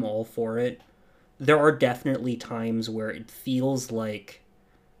that. I'm all for it. There are definitely times where it feels like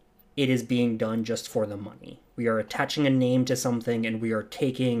it is being done just for the money. We are attaching a name to something and we are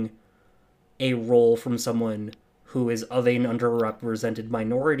taking a role from someone who is of an underrepresented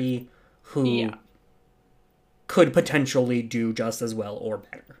minority who could potentially do just as well or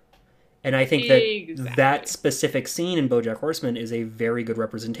better. And I think that that specific scene in BoJack Horseman is a very good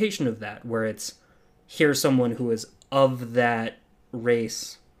representation of that, where it's, here's someone who is of that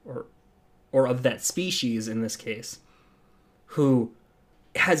race, or of that species in this case, who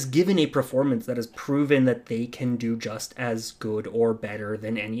has given a performance that has proven that they can do just as good or better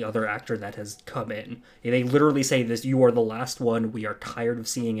than any other actor that has come in. They literally say this, you are the last one, we are tired of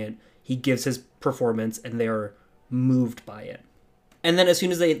seeing it. He gives his performance and they are moved by it. And then as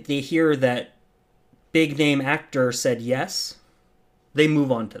soon as they hear that big name actor said yes, they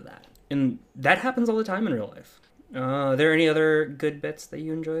move on to that. And that happens all the time in real life. Are there any other good bits that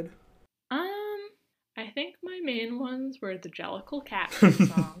you enjoyed? I think my main ones were the Jellicle Cat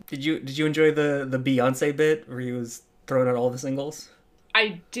song. Did you enjoy the Beyonce bit where he was throwing out all the singles?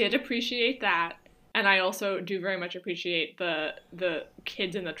 I did appreciate that, and I also do very much appreciate the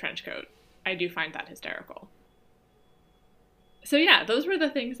kids in the trench coat. I do find that hysterical. So yeah, those were the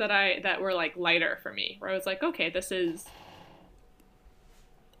things that were like lighter for me, where I was like, okay, this is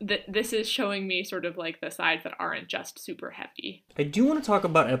showing me sort of like the sides that aren't just super heavy. I do want to talk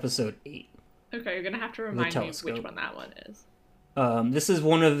about episode 8. Okay, you're gonna have to remind me which one that one is. This is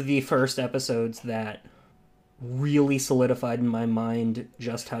one of the first episodes that really solidified in my mind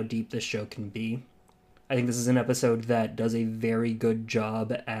just how deep this show can be. I think this is an episode that does a very good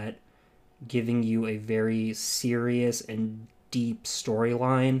job at giving you a very serious and deep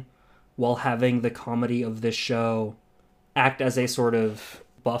storyline while having the comedy of this show act as a sort of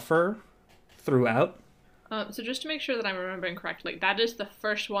buffer throughout. So just to make sure that I'm remembering correctly, that is the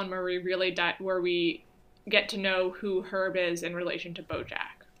first one where we really where we get to know who Herb is in relation to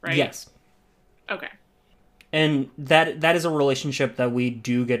BoJack, right? Yes. Okay. And that is a relationship that we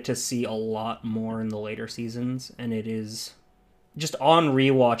do get to see a lot more in the later seasons, and it is just on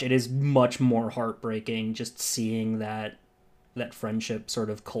rewatch, it is much more heartbreaking just seeing that friendship sort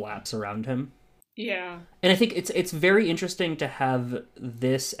of collapse around him. Yeah. And I think it's very interesting to have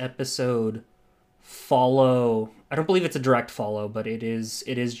this episode follow, I don't believe it's a direct follow, but it is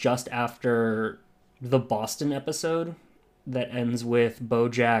just after the Boston episode that ends with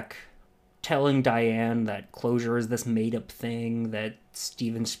BoJack telling Diane that closure is this made-up thing that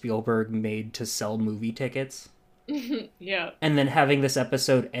Steven Spielberg made to sell movie tickets. Yeah. And then having this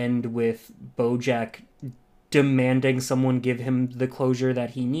episode end with BoJack demanding someone give him the closure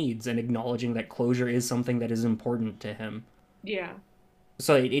that he needs and acknowledging that closure is something that is important to him. Yeah.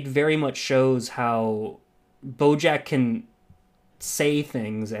 So it very much shows how BoJack can say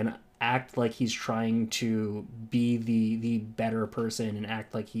things and act like he's trying to be the better person and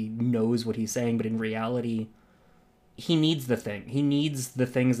act like he knows what he's saying, but in reality, he needs the thing. He needs the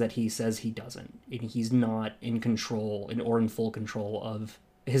things that he says he doesn't. And he's not in control or in full control of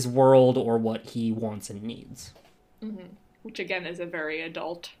his world or what he wants and needs. Mm-hmm. Which again is a very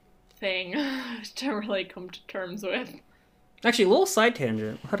adult thing to really come to terms with. Actually, a little side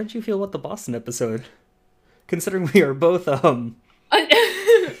tangent. How did you feel about the Boston episode? Considering we are both, good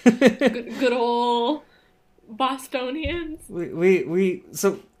old Bostonians.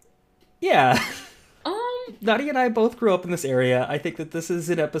 So, yeah. Nadia and I both grew up in this area. I think that this is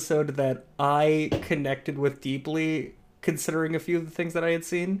an episode that I connected with deeply, considering a few of the things that I had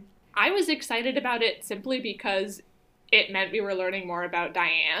seen. I was excited about it simply because it meant we were learning more about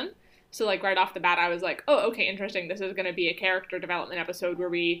Diane. So, like, right off the bat, I was like, oh, okay, interesting. This is going to be a character development episode where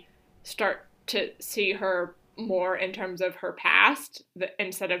we start to see her more in terms of her past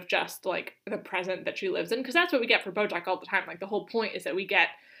instead of just, like, the present that she lives in. Because that's what we get for BoJack all the time. Like, the whole point is that we get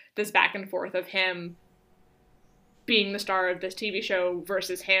this back and forth of him being the star of this TV show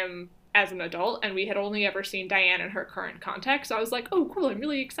versus him as an adult. And we had only ever seen Diane in her current context. So I was like, oh, cool, I'm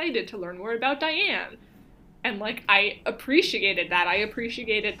really excited to learn more about Diane. And, like, I appreciated that. I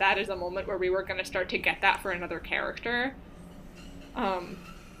appreciated that as a moment where we were going to start to get that for another character.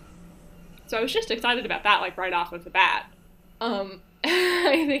 So I was just excited about that, like, right off of the bat.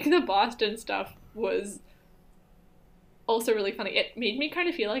 I think the Boston stuff was also really funny. It made me kind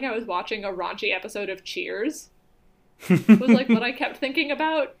of feel like I was watching a raunchy episode of Cheers. Was, like, what I kept thinking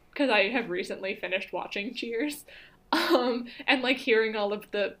about, because I have recently finished watching Cheers. And, like, hearing all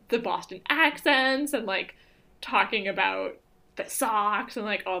of the Boston accents and, like, talking about the socks and,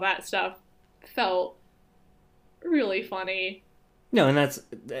 like, all that stuff felt really funny. No, and that's,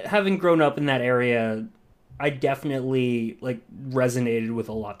 having grown up in that area, I definitely, like, resonated with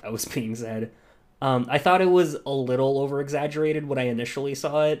a lot that was being said. I thought it was a little over-exaggerated when I initially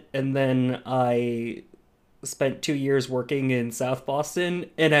saw it, and then I spent 2 years working in South Boston,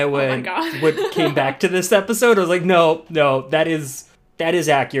 and I came back to this episode, I was like, no, that is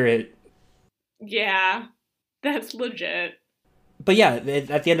accurate. Yeah. That's legit. But yeah,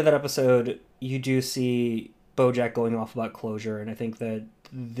 at the end of that episode, you do see BoJack going off about closure, and I think that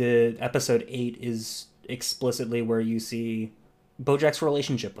the episode 8 is explicitly where you see BoJack's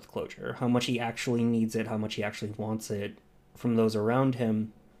relationship with closure, how much he actually needs it, how much he actually wants it, from those around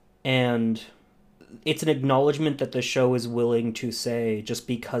him. And it's an acknowledgement that the show is willing to say, just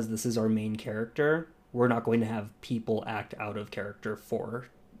because this is our main character, we're not going to have people act out of character for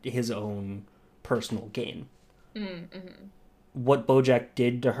his own personal gain. Mm-hmm. What Bojack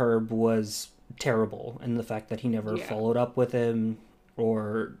did to Herb was terrible, and the fact that he never followed up with him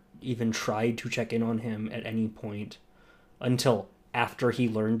or even tried to check in on him at any point until after he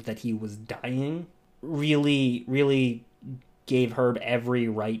learned that he was dying really, really gave Herb every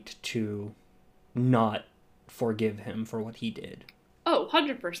right to not forgive him for what he did. Oh,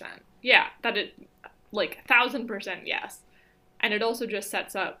 100%. Yeah, that it, like, 1,000% yes. And it also just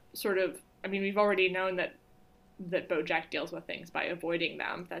sets up sort of, I mean, we've already known that Bojack deals with things by avoiding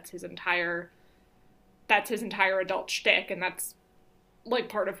them. That's his entire adult shtick, and that's, like,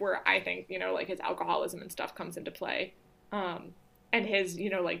 part of where I think, you know, like, his alcoholism and stuff comes into play. And his, you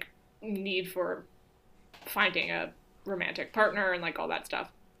know, like, need for finding a romantic partner and, like, all that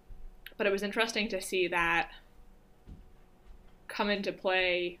stuff. But it was interesting to see that come into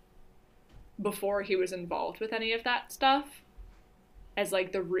play before he was involved with any of that stuff as,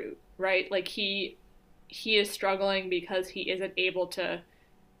 like, the root, right? Like, he is struggling because he isn't able to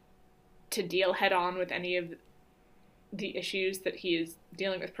deal head on with any of the issues that he is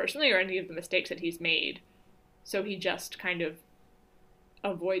dealing with personally or any of the mistakes that he's made. So he just kind of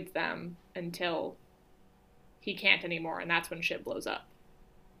avoids them until he can't anymore, and that's when shit blows up.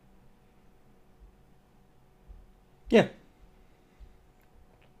 Yeah.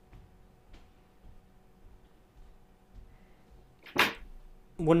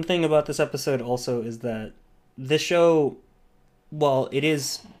 One thing about this episode also is that this show, while it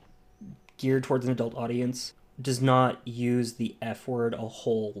is geared towards an adult audience, does not use the F word a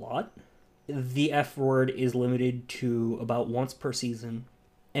whole lot. The F word is limited to about once per season,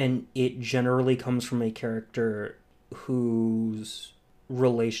 and it generally comes from a character whose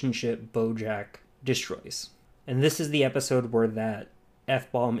relationship Bojack destroys. And this is the episode where that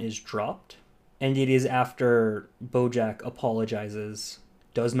F-bomb is dropped, and it is after Bojack apologizes,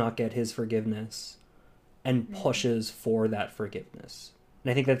 does not get his forgiveness, and pushes for that forgiveness.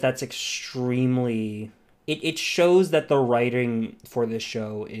 And I think that that's extremely... It shows that the writing for this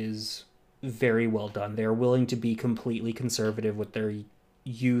show is very well done. They're willing to be completely conservative with their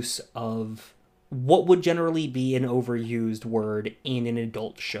use of what would generally be an overused word in an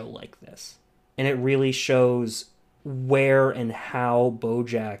adult show like this. And it really shows where and how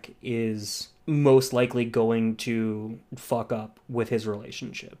Bojack is most likely going to fuck up with his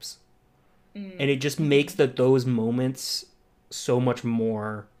relationships. And it just makes those moments so much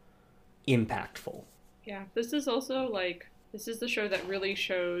more impactful. Yeah, this is also, like, this is the show that really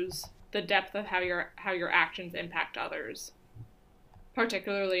shows the depth of how your actions impact others.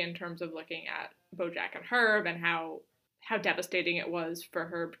 Particularly in terms of looking at Bojack and Herb and how devastating it was for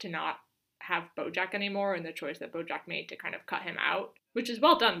Herb to not have Bojack anymore, and the choice that Bojack made to kind of cut him out, which is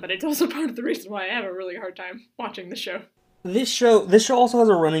well done, but it's also part of the reason why I have a really hard time watching the show. This show also has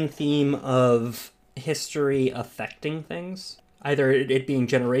a running theme of history affecting things. Either it being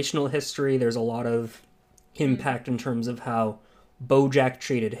generational history, there's a lot of impact in terms of how Bojack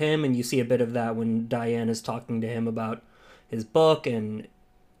treated him, and you see a bit of that when Diane is talking to him about his book and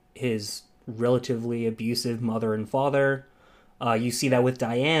his relatively abusive mother and father. You see that with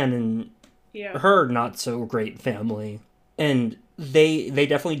Diane and her not so great family. And they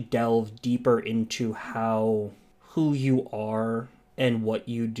definitely delve deeper into how who you are and what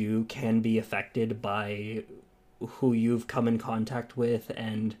you do can be affected by who you've come in contact with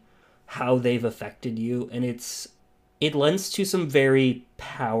and how they've affected you. And it lends to some very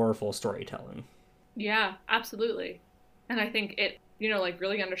powerful storytelling. Yeah, absolutely. And I think it, you know, like,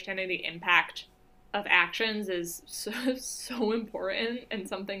 really understanding the impact of actions is so important, and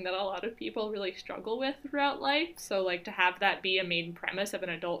something that a lot of people really struggle with throughout life. So, like, to have that be a main premise of an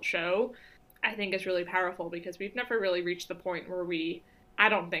adult show, I think is really powerful, because we've never really reached the point where we, I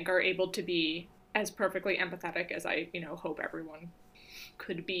don't think, are able to be as perfectly empathetic as I, you know, hope everyone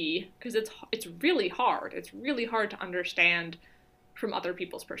could be, because it's really hard. It's really hard to understand from other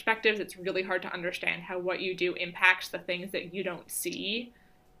people's perspectives. It's really hard to understand how what you do impacts the things that you don't see.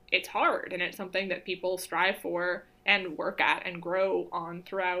 It's hard, and it's something that people strive for and work at and grow on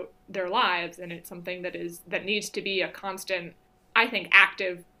throughout their lives, and it's something that needs to be a constant, I think,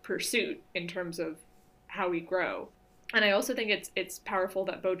 active pursuit in terms of how we grow. And I also think it's powerful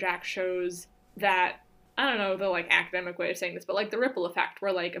that Bojack shows that, I don't know the, like, academic way of saying this, but, like, the ripple effect,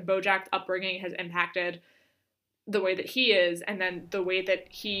 where, like, Bojack's upbringing has impacted the way that he is, and then the way that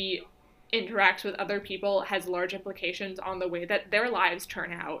he interacts with other people has large implications on the way that their lives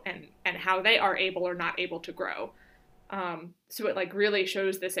turn out and how they are able or not able to grow. So it like really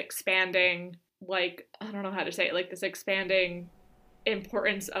shows this expanding, like, I don't know how to say it, like this expanding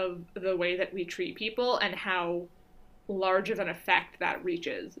importance of the way that we treat people and how large of an effect that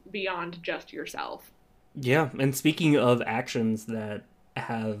reaches beyond just yourself. Yeah, and speaking of actions that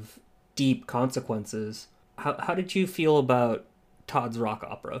have deep consequences, how did you feel about Todd's Rock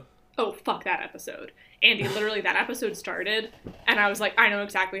Opera? Oh, fuck that episode. Andy, literally that episode started and I was like, I know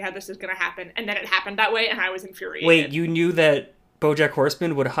exactly how this is going to happen. And then it happened that way and I was infuriated. Wait, you knew that BoJack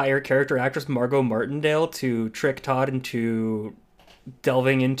Horseman would hire character actress Margot Martindale to trick Todd into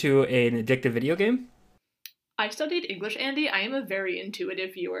delving into an addictive video game? I studied English, Andy. I am a very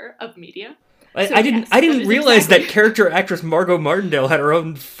intuitive viewer of media. I didn't realize that character actress Margot Martindale had her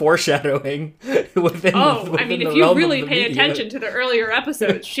own foreshadowing within. I mean, if you really pay attention to the earlier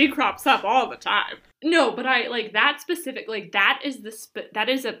episodes, she crops up all the time. No, but I like that specific. Like that is that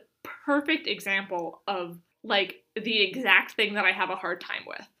is a perfect example of like the exact thing that I have a hard time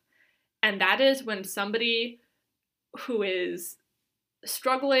with, and that is when somebody who is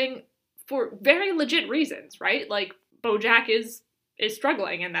struggling for very legit reasons, right? Like BoJack is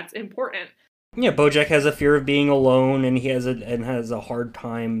struggling, and that's important. Yeah, BoJack has a fear of being alone, and he has a hard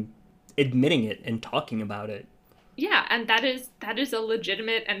time admitting it and talking about it. Yeah, and that is a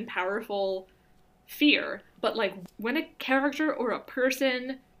legitimate and powerful fear. But like when a character or a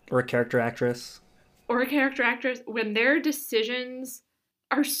person or a character actress when their decisions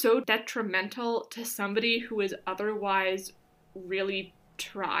are so detrimental to somebody who is otherwise really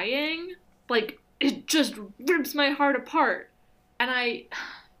trying, like it just rips my heart apart. And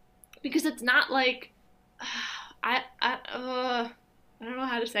because it's not like I don't know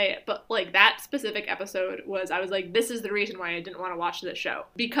how to say it, but like that specific episode I was like, this is the reason why I didn't want to watch this show,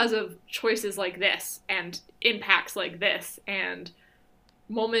 because of choices like this and impacts like this and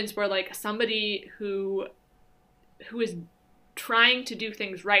moments where like somebody who is trying to do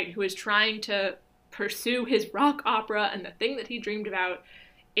things right, who is trying to pursue his rock opera and the thing that he dreamed about,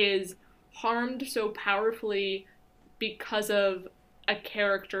 is harmed so powerfully because of a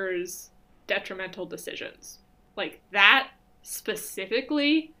character's detrimental decisions. Like that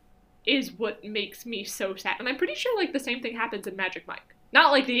specifically is what makes me so sad. And I'm pretty sure like the same thing happens in Magic Mike.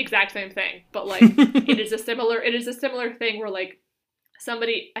 Not like the exact same thing, but like it is a similar thing where like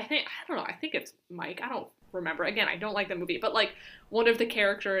somebody, I think it's Mike. I don't remember. Again, I don't like the movie, but like one of the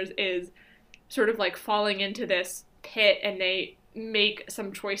characters is sort of like falling into this pit and they make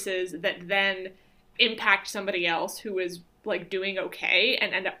some choices that then impact somebody else who is like doing okay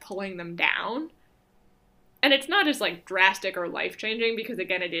and end up pulling them down. And it's not as like drastic or life-changing because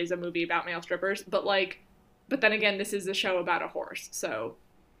again it is a movie about male strippers, but then again this is a show about a horse, so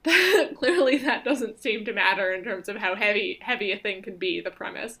clearly that doesn't seem to matter in terms of how heavy a thing can be, the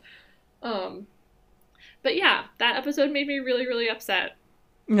premise. But yeah, that episode made me really, really upset.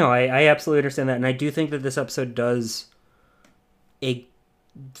 No, I absolutely understand that, and I do think that this episode does a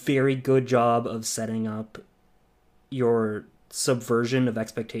very good job of setting up your subversion of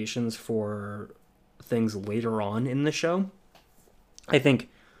expectations for things later on in the show. I think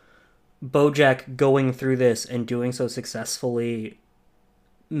BoJack going through this and doing so successfully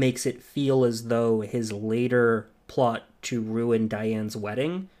makes it feel as though his later plot to ruin Diane's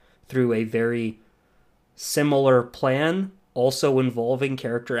wedding through a very similar plan, also involving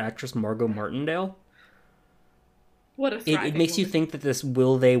character actress Margot Martindale. What a thriving it makes woman. You think that this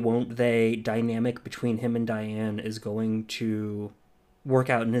will they, won't they dynamic between him and Diane is going to work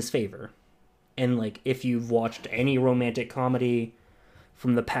out in his favor. And like, if you've watched any romantic comedy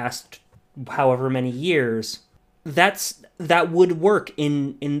from the past however many years, that would work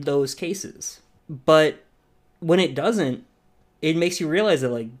in those cases. But when it doesn't, it makes you realize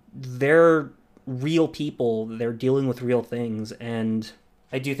that like they're real people, they're dealing with real things. And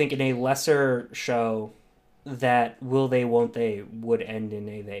I do think in a lesser show, that will they, won't they would end in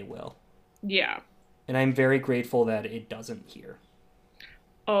a they will. Yeah. And I'm very grateful that it doesn't here.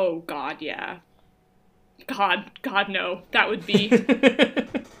 Oh, God, yeah. God, no. That would be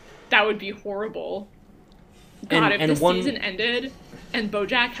horrible. God, if this season ended and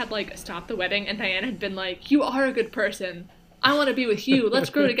BoJack had, like, stopped the wedding and Diane had been like, you are a good person. I want to be with you. Let's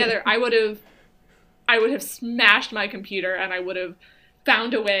grow together. I would have smashed my computer and I would have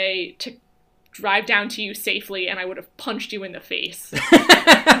found a way to drive down to you safely and I would have punched you in the face.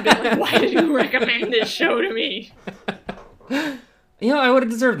 And been like, why did you recommend this show to me? Yeah, I would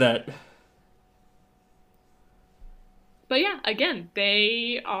have deserved that. But yeah, again,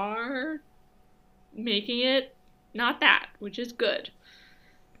 they are making it not that, which is good.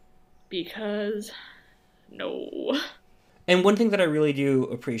 Because, no. And one thing that I really do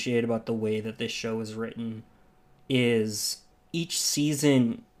appreciate about the way that this show is written is each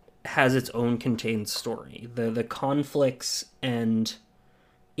season has its own contained story. The conflicts and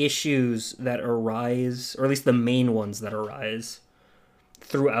issues that arise, or at least the main ones that arise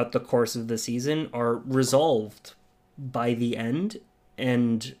throughout the course of the season, are resolved by the end,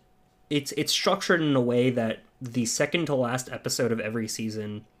 and it's structured in a way that the second to last episode of every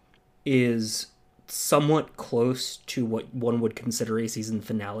season is somewhat close to what one would consider a season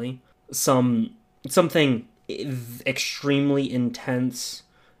finale. Something extremely intense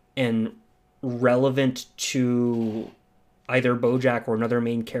and relevant to either BoJack or another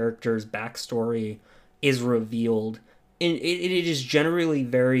main character's backstory is revealed. And it is generally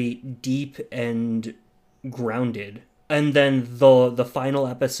very deep and grounded. And then the final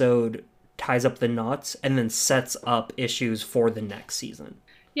episode ties up the knots and then sets up issues for the next season.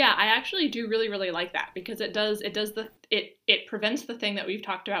 Yeah, I actually do really, really like that, because it prevents the thing that we've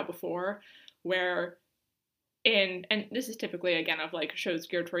talked about before, where and this is typically, again, of like shows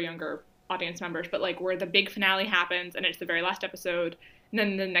geared for younger audience members, but like where the big finale happens and it's the very last episode, and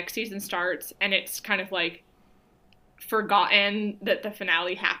then the next season starts and it's kind of like forgotten that the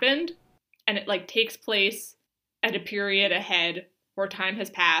finale happened, and it like takes place at a period ahead where time has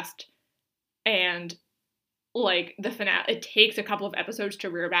passed, and like the finale, it takes a couple of episodes to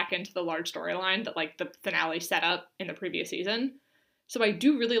rear back into the large storyline that like the finale set up in the previous season. So I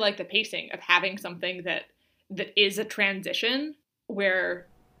do really like the pacing of having something that is a transition, where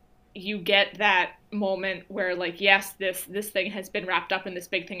you get that moment where like, yes, this thing has been wrapped up and this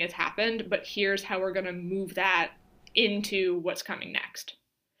big thing has happened, but here's how we're going to move that into what's coming next.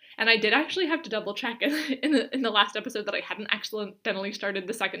 And I did actually have to double check in the last episode that I hadn't accidentally started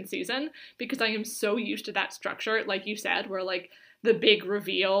the second season, because I am so used to that structure, like you said, where like the big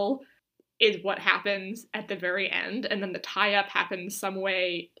reveal is what happens at the very end, and then the tie-up happens some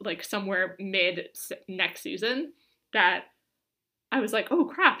way, like somewhere mid next season, that I was like, oh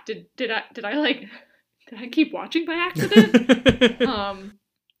crap, did I keep watching by accident?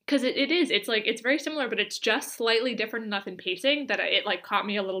 Because it's very similar, but it's just slightly different enough in pacing that it like caught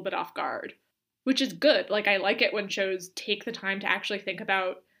me a little bit off guard, which is good. Like, I like it when shows take the time to actually think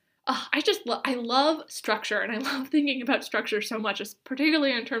about, I love structure, and I love thinking about structure so much,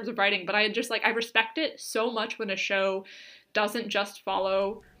 particularly in terms of writing, but I respect it so much when a show doesn't just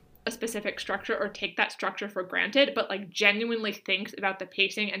follow a specific structure or take that structure for granted, but like genuinely thinks about the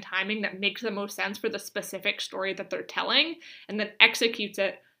pacing and timing that makes the most sense for the specific story that they're telling, and then executes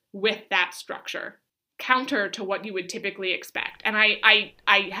it with that structure, counter to what you would typically expect. And I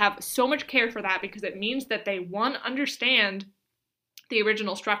have so much care for that, because it means that they, one, understand the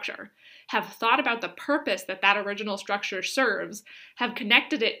original structure, have thought about the purpose that original structure serves, have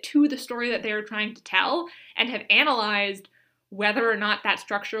connected it to the story that they are trying to tell, and have analyzed whether or not that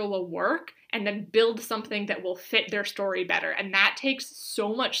structure will work, and then build something that will fit their story better. And that takes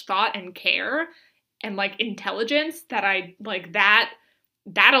so much thought and care and like intelligence that I like that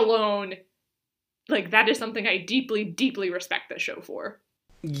alone, like that is something I deeply, deeply respect this show for.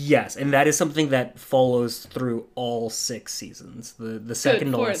 Yes, and that is something that follows through all 6 seasons. The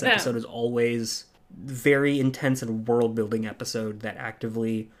second to last episode is always very intense and world-building episode that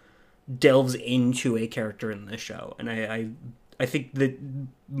actively delves into a character in the show. And I think that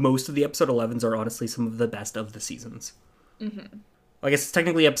most of the episode 11s are honestly some of the best of the seasons. Mm-hmm. I guess it's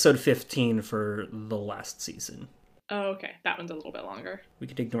technically episode 15 for the last season. Oh, okay. That one's a little bit longer. We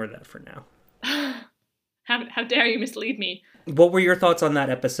could ignore that for now. How dare you mislead me? What were your thoughts on that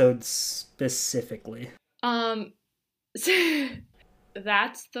episode specifically? That's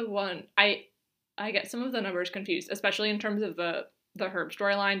the one. I get some of the numbers confused, especially in terms of the Herb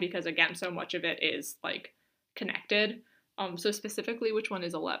storyline, because again, so much of it is like connected. So specifically, which one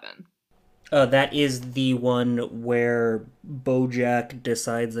is 11? That is the one where BoJack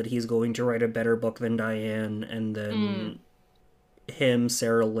decides that he's going to write a better book than Diane, and then him,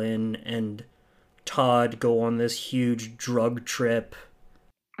 Sarah Lynn, and Todd go on this huge drug trip.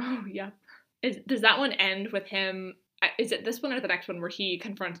 Oh, yeah. Does that one end with him? Is it this one or the next one where he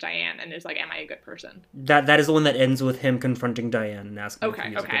confronts Diane and is like, am I a good person? That is the one that ends with him confronting Diane and asking if he's a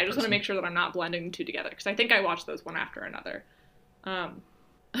good person. I just want to make sure that I'm not blending the two together, because I think I watched those one after another.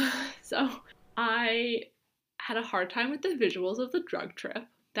 So I had a hard time with the visuals of the drug trip.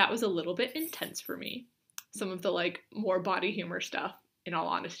 That was a little bit intense for me. Some of the like more body humor stuff, in all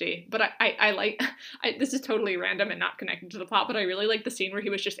honesty. But I like, this is totally random and not connected to the plot, but I really like the scene where he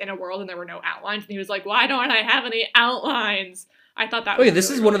was just in a world and there were no outlines, and he was like, why don't I have any outlines? I thought that was this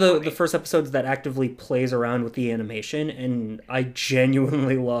really, is one really of the first episodes that actively plays around with the animation, and I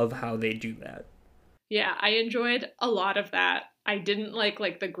genuinely love how they do that. Yeah, I enjoyed a lot of that. I didn't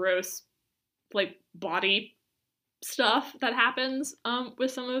like the gross, like, body stuff that happens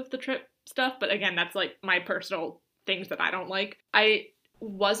with some of the Trip stuff, but again, that's like my personal things that I don't like. I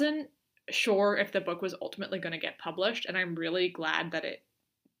wasn't sure if the book was ultimately going to get published, and I'm really glad that it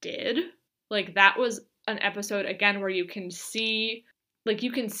did. Like, that was an episode again where you can see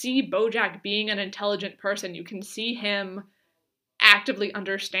Bojack being an intelligent person. You can see him actively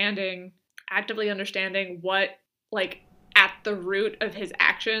understanding what, like, at the root of his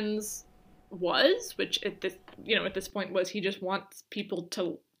actions was, which at this point was he just wants people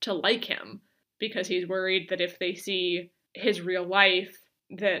to like him, because he's worried that if they see his real life,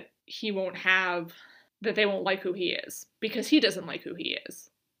 that they won't like who he is, because he doesn't like who he is,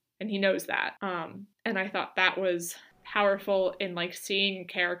 and he knows that. And I thought that was powerful in, like, seeing a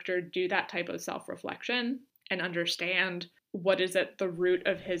character do that type of self-reflection and understand what is at the root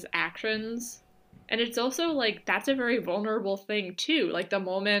of his actions. And it's also, like, that's a very vulnerable thing, too. Like, the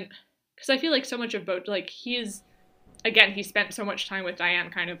moment... Because I feel like so much of like, he spent so much time with Diane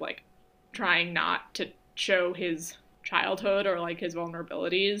kind of, like, trying not to show his childhood or, like, his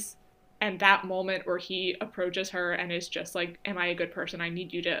vulnerabilities. And that moment where he approaches her and is just like, am I a good person? I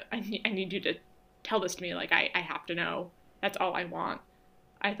need you to tell this to me. Like, I have to know. That's all I want.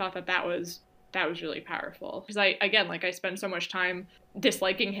 I thought that was really powerful. Because I spend so much time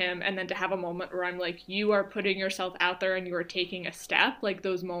disliking him, and then to have a moment where I'm like, you are putting yourself out there and you are taking a step, like,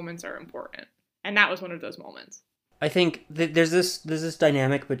 those moments are important. And that was one of those moments. I think there's this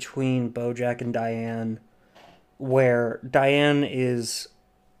dynamic between Bojack and Diane where Diane is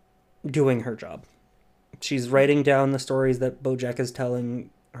doing her job. She's writing down the stories that Bojack is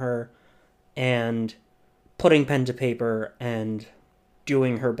telling her and putting pen to paper and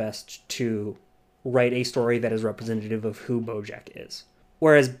doing her best to write a story that is representative of who Bojack is.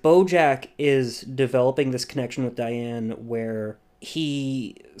 Whereas Bojack is developing this connection with Diane where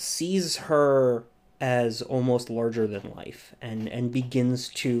he sees her as almost larger than life and begins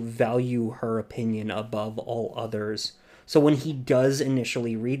to value her opinion above all others. So when he does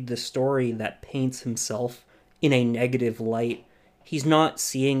initially read the story that paints himself in a negative light, he's not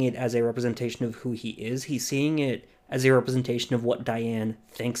seeing it as a representation of who he is. He's seeing it as a representation of what Diane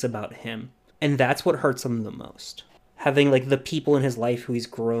thinks about him. And that's what hurts him the most. Having, like, the people in his life who he's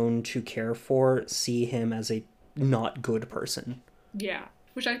grown to care for see him as a not good person. Yeah.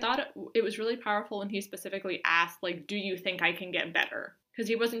 Which I thought it was really powerful when he specifically asked, like, do you think I can get better? Because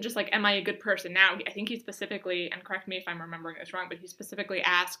he wasn't just like, am I a good person now? I think he specifically, and correct me if I'm remembering this wrong, but he specifically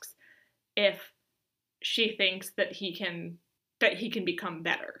asks if she thinks that he can become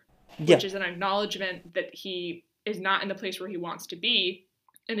better. Yeah. Which is an acknowledgement that he is not in the place where he wants to be,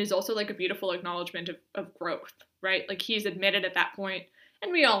 and is also, like, a beautiful acknowledgement of growth, right? Like, he's admitted at that point,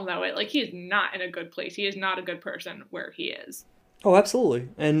 and we all know it, like, he is not in a good place. He is not a good person where he is. Oh, absolutely.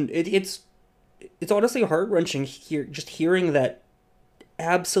 And it's honestly heart-wrenching just hearing that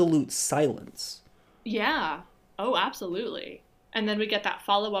absolute silence. Yeah. Oh, absolutely. And then we get that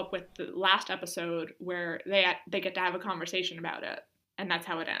follow-up with the last episode where they get to have a conversation about it, and that's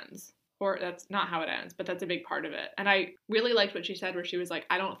how it ends. Or that's not how it ends, but that's a big part of it. And I really liked what she said, where she was like,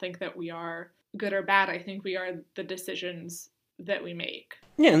 I don't think that we are good or bad. I think we are the decisions that we make.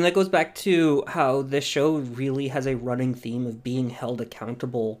 Yeah, and that goes back to how this show really has a running theme of being held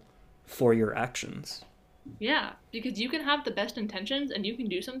accountable for your actions. Yeah, because you can have the best intentions and you can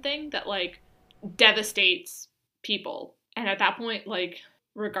do something that, like, devastates people. And at that point, like,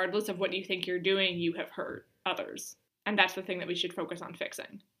 regardless of what you think you're doing, you have hurt others. And that's the thing that we should focus on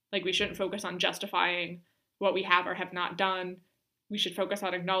fixing. Like, we shouldn't focus on justifying what we have or have not done. We should focus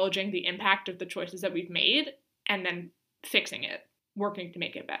on acknowledging the impact of the choices that we've made and then fixing it, working to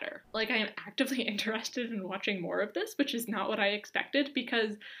make it better. Like, I am actively interested in watching more of this, which is not what I expected,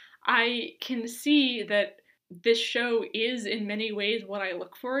 because I can see that this show is in many ways what I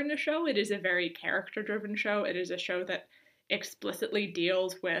look for in a show. It is a very character-driven show. It is a show that explicitly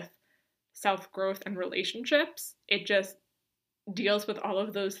deals with self-growth and relationships. It just deals with all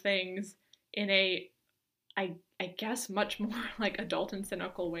of those things in a, I guess, much more, like, adult and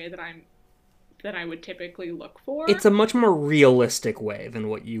cynical way that I would typically look for. It's a much more realistic way than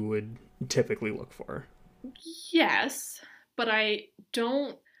what you would typically look for. Yes, but I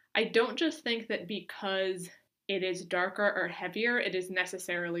don't just think that because it is darker or heavier, it is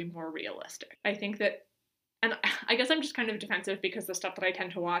necessarily more realistic. I think that, and I guess I'm just kind of defensive because the stuff that I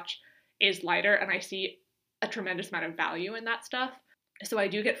tend to watch is lighter, and I see a tremendous amount of value in that stuff. So I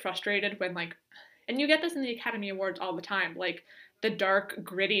do get frustrated when, like, and you get this in the Academy Awards all the time, like, the dark,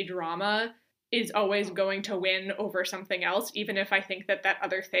 gritty drama is always going to win over something else, even if I think that that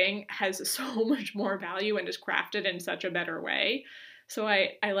other thing has so much more value and is crafted in such a better way. So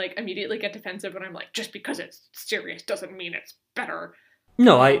I like immediately get defensive when I'm like, just because it's serious doesn't mean it's better.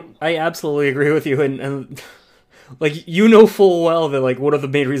 No, I absolutely agree with you, and like, you know full well that, like, one of the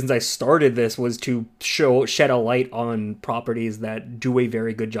main reasons I started this was to shed a light on properties that do a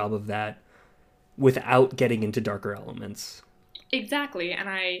very good job of that without getting into darker elements. Exactly. And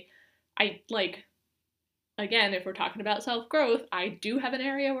I like, again, if we're talking about self-growth, I do have an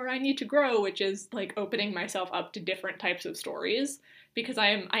area where I need to grow, which is like opening myself up to different types of stories, because I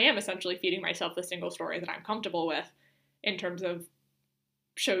am essentially feeding myself the single story that I'm comfortable with in terms of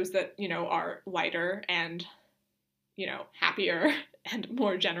shows that, you know, are lighter and, you know, happier and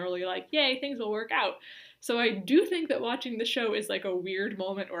more generally like, yay, things will work out. So I do think that watching the show is like a weird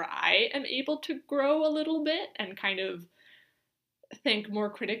moment where I am able to grow a little bit and kind of think more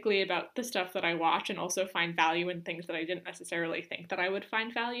critically about the stuff that I watch and also find value in things that I didn't necessarily think that I would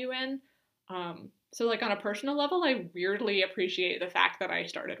find value in. So like on a personal level, I weirdly appreciate the fact that I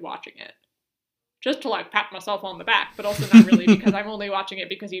started watching it. Just to like pat myself on the back, but also not really because I'm only watching it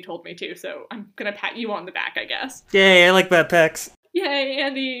because you told me to, so I'm gonna pat you on the back, I guess. Yay, I like that, Pex. Yay,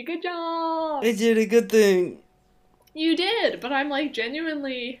 Andy, good job! I did a good thing. You did, but I'm like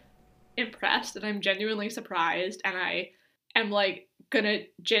genuinely impressed and I'm genuinely surprised and I am like gonna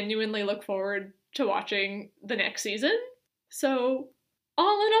genuinely look forward to watching the next season. So,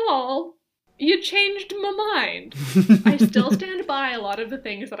 all in all, you changed my mind. I still stand by a lot of the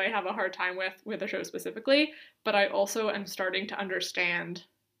things that I have a hard time with the show specifically, but I also am starting to understand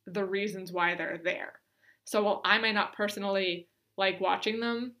the reasons why they're there. So while I may not personally like watching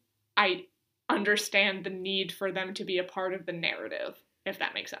them, I understand the need for them to be a part of the narrative, if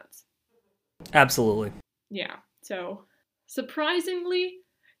that makes sense. Absolutely. Yeah, so surprisingly,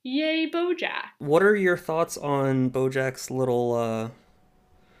 yay BoJack. What are your thoughts on BoJack's little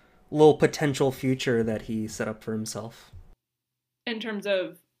potential future that he set up for himself? In terms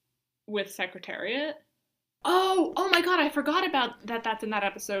of with Secretariat? Oh my god, I forgot about that. That's in that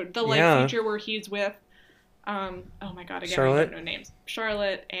episode. The like future where he's with oh my god, again, Charlotte? I don't know names.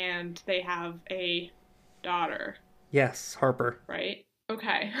 Charlotte, and they have a daughter. Yes, Harper. Right?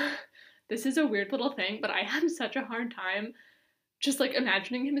 Okay. This is a weird little thing, but I had such a hard time just like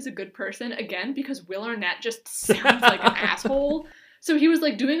imagining him as a good person again because Will Arnett just sounds like an asshole. So he was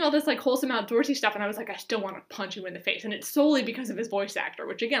like doing all this like wholesome outdoorsy stuff and I was like, I still want to punch him in the face. And it's solely because of his voice actor,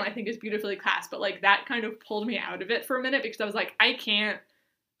 which again, I think is beautifully cast, but like that kind of pulled me out of it for a minute because I was like, I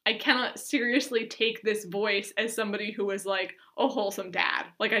cannot seriously take this voice as somebody who was like a wholesome dad.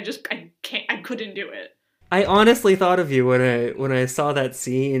 Like I couldn't do it. I honestly thought of you when I saw that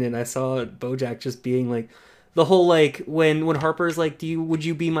scene and I saw BoJack just being like, the whole like when Harper's like, would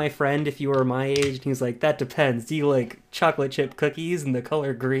you be my friend if you were my age? And he's like, that depends. Do you like chocolate chip cookies in the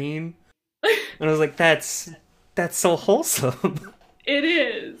color green? And I was like, that's so wholesome. It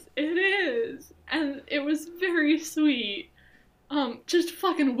is, and it was very sweet. Just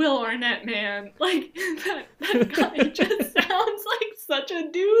fucking Will Arnett, man. Like that guy just sounds like such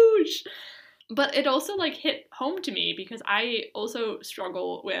a douche. But it also like hit home to me because I also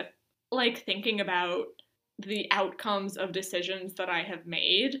struggle with like thinking about the outcomes of decisions that I have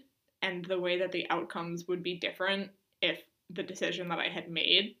made and the way that the outcomes would be different if the decision that I had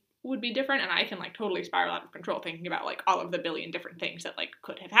made would be different. And I can like totally spiral out of control thinking about like all of the billion different things that like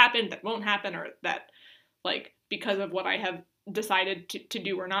could have happened, that won't happen, or that like because of what I have decided to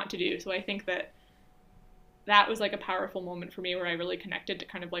do or not to do. So I think that was like a powerful moment for me where I really connected to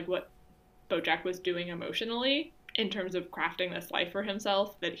kind of like what BoJack was doing emotionally in terms of crafting this life for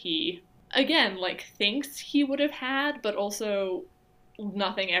himself that he again, like, thinks he would have had, but also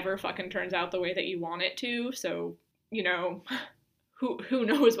nothing ever fucking turns out the way that you want it to, so, you know, who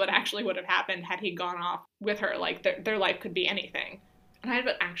knows what actually would have happened had he gone off with her, like, their life could be anything. And I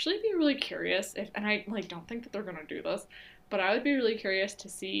would actually be really curious if, and I, like, don't think that they're gonna do this, but I would be really curious to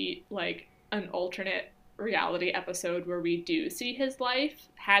see, like, an alternate reality episode where we do see his life,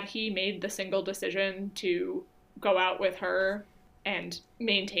 had he made the single decision to go out with her and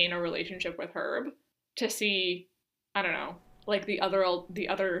maintain a relationship with Herb, to see, I don't know, like the other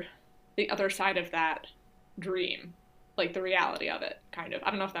side of that dream, like the reality of it, kind of. I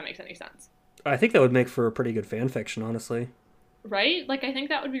don't know if that makes any sense. I think that would make for a pretty good fan fiction, honestly. Right? Like, I think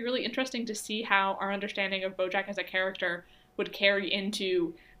that would be really interesting to see how our understanding of BoJack as a character would carry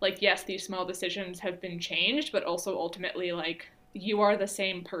into, like, yes, these small decisions have been changed, but also ultimately, like, you are the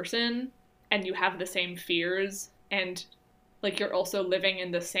same person, and you have the same fears, and like, you're also living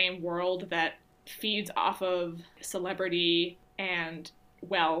in the same world that feeds off of celebrity and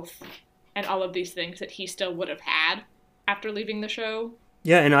wealth and all of these things that he still would have had after leaving the show.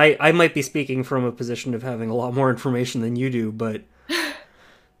 Yeah, and I might be speaking from a position of having a lot more information than you do, but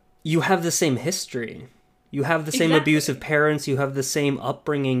you have the same history. You have the same Exactly. abusive parents, you have the same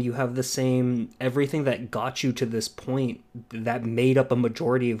upbringing, you have the same everything that got you to this point that made up a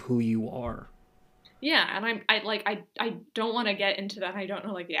majority of who you are. Yeah, and I don't want to get into that. I don't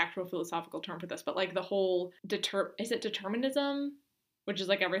know like the actual philosophical term for this, but like the whole is it determinism, which is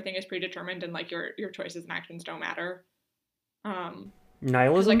like everything is predetermined and like your choices and actions don't matter.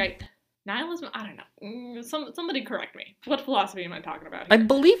 Because like Nihilism? I nihilism, I don't know. Somebody correct me. What philosophy am I talking about I here?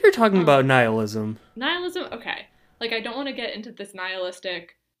 believe you're talking about Um, nihilism. Nihilism, okay. Like I don't want to get into this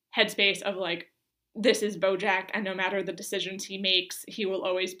nihilistic headspace of like this is Bojack and no matter the decisions he makes, he will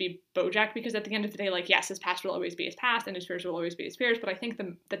always be Bojack because at the end of the day like yes, his past will always be his past and his fears will always be his fears, but I think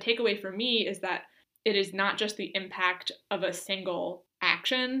the takeaway for me is that it is not just the impact of a single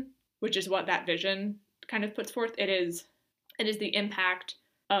action, which is what that vision kind of puts forth. It is the impact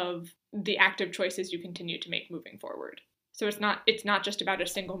of the active choices you continue to make moving forward. So it's not just about a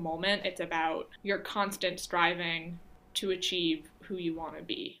single moment, it's about your constant striving to achieve who you want to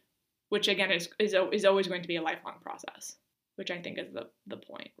be, which again is always going to be a lifelong process, which I think is the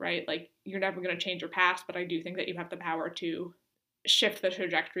point, right? Like you're never going to change your past, but I do think that you have the power to shift the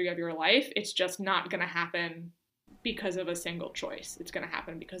trajectory of your life. It's just not going to happen because of a single choice. It's going to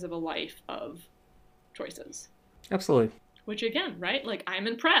happen because of a life of choices. Absolutely. Which again, right? Like I'm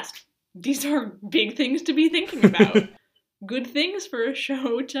impressed. These are big things to be thinking about. Good things for a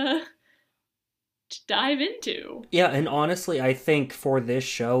show to dive into. Yeah, and honestly, I think for this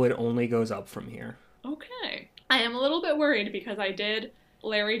show, it only goes up from here. Okay. I am a little bit worried because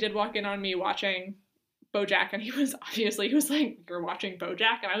Larry did walk in on me watching BoJack and he was like, "You're watching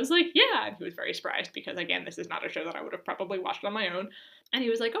BoJack?" And I was like, "Yeah." And he was very surprised because again, this is not a show that I would have probably watched on my own. And he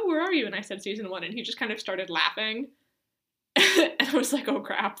was like, "Oh, where are you?" And I said season 1 and he just kind of started laughing. And I was like, "Oh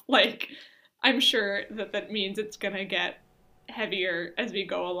crap." Like I'm sure that means it's going to get heavier as we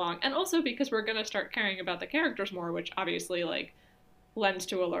go along. And also because we're going to start caring about the characters more, which obviously like lends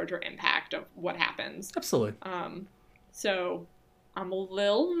to a larger impact of what happens. Absolutely. So I'm a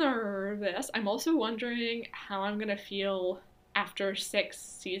little nervous. I'm also wondering how I'm gonna feel after 6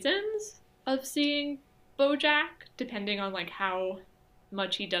 seasons of seeing BoJack, depending on like how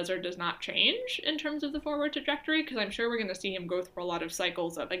much he does or does not change in terms of the forward trajectory. Because I'm sure we're gonna see him go through a lot of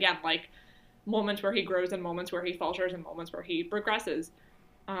cycles of again like moments where he grows and moments where he falters and moments where he progresses.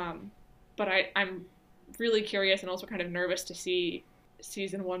 But I'm really curious and also kind of nervous to see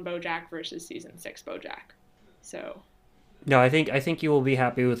season 1 BoJack versus season 6 BoJack. So No, I think you will be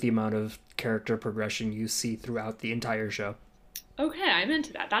happy with the amount of character progression you see throughout the entire show. okay, I'm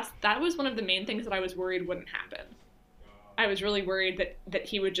into that. That was one of the main things that I was worried wouldn't happen. I was really worried that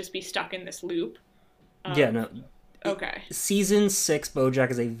he would just be stuck in this loop. Yeah, Of no. okay, Season 6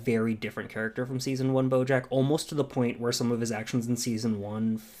 Bojack is a very different character from Season 1 Bojack, almost to the point where some of his actions in Season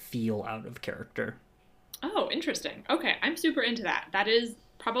 1 feel out of character. oh, interesting. Okay, I'm super into that. That is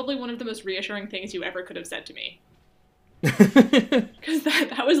probably one of the most reassuring things you ever could have said to me. Because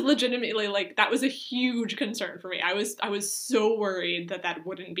that was legitimately like that was a huge concern for me. I was so worried that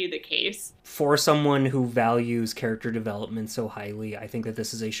wouldn't be the case. For someone who values character development so highly, I think that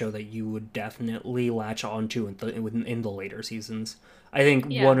this is a show that you would definitely latch onto in the later seasons. I think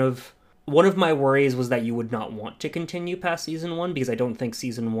Yeah. one of my worries was that you would not want to continue past season 1 because I don't think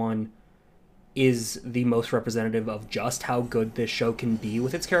season 1 is the most representative of just how good this show can be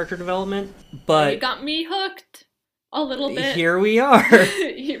with its character development. You But got me hooked a little bit. here we are.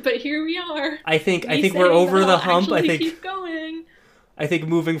 But here we are. I think we're over the hump. Actually keep going. I think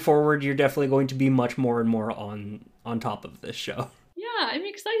moving forward, you're definitely going to be much more and more on top of this show. Yeah, I'm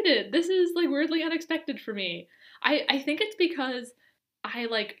excited. This is like weirdly unexpected for me. I think it's because I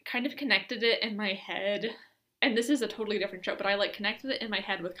like kind of connected it in my head, and this is a totally different show, but I like connected it in my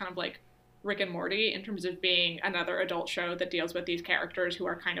head with kind of like Rick and Morty in terms of being another adult show that deals with these characters who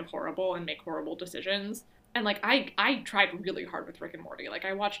are kind of horrible and make horrible decisions. And like I tried really hard with Rick and Morty. Like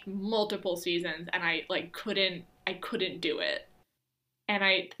I watched multiple seasons and I couldn't do it. And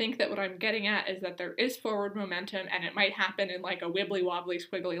I think that what I'm getting at is that there is forward momentum and it might happen in like a wibbly wobbly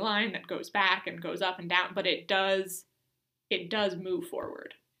squiggly line that goes back and goes up and down, but it does move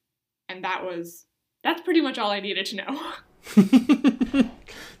forward. And that's pretty much all I needed to know.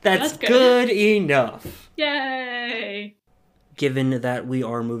 That's That's good. good enough. Yay! Given that we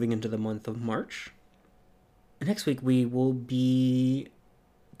are moving into the month of March, next week we will be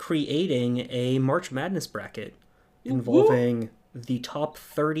creating a March Madness bracket involving the top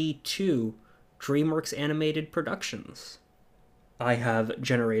 32 DreamWorks animated productions. I have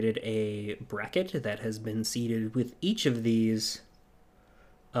generated a bracket that has been seeded with each of these.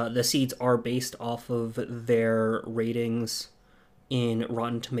 The seeds are based off of their ratings in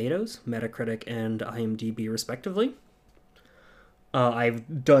Rotten Tomatoes, Metacritic, and IMDb, respectively.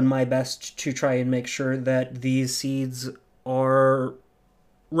 I've done my best to try and make sure that these seeds are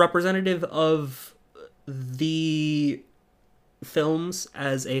representative of the films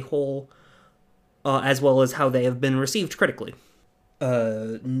as a whole, as well as how they have been received critically.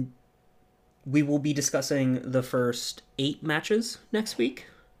 We will be discussing the first 8 matches next week,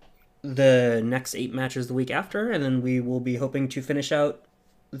 the next 8 matches the week after, and then we will be hoping to finish out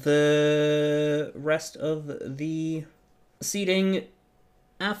the rest of the seeding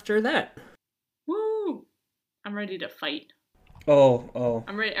after that. Woo! I'm ready to fight. Oh.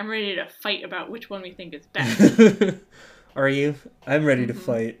 I'm ready to fight about which one we think is best. Are you? I'm ready to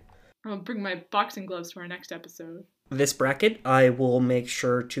fight. I'm gonna bring my boxing gloves to our next episode. This bracket I will make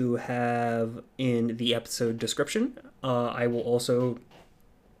sure to have in the episode description. I will also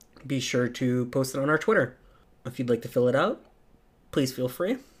be sure to post it on our Twitter. If you'd like to fill it out, please feel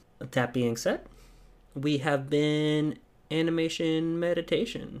free. With that being said, we have been Animation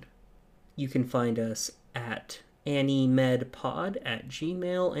Meditation. You can find us at AniMedPod at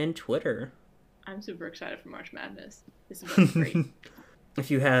Gmail and Twitter. I'm super excited for March Madness. This is going to be great.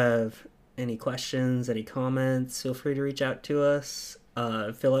 If you have any questions, any comments, feel free to reach out to us.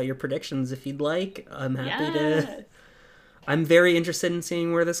 Fill out your predictions if you'd like. I'm happy to. I'm very interested in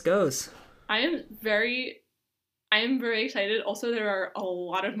seeing where this goes. I am very excited. Also, there are a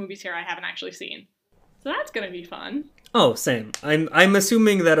lot of movies here I haven't actually seen, so that's gonna be fun. Oh, same. I'm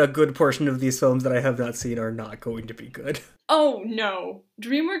assuming that a good portion of these films that I have not seen are not going to be good. Oh no,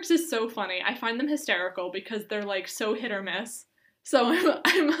 DreamWorks is so funny. I find them hysterical because they're like so hit or miss. So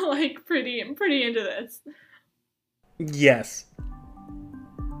I'm like pretty into this. Yes.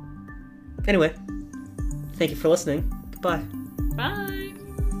 Anyway, thank you for listening. Goodbye. Bye.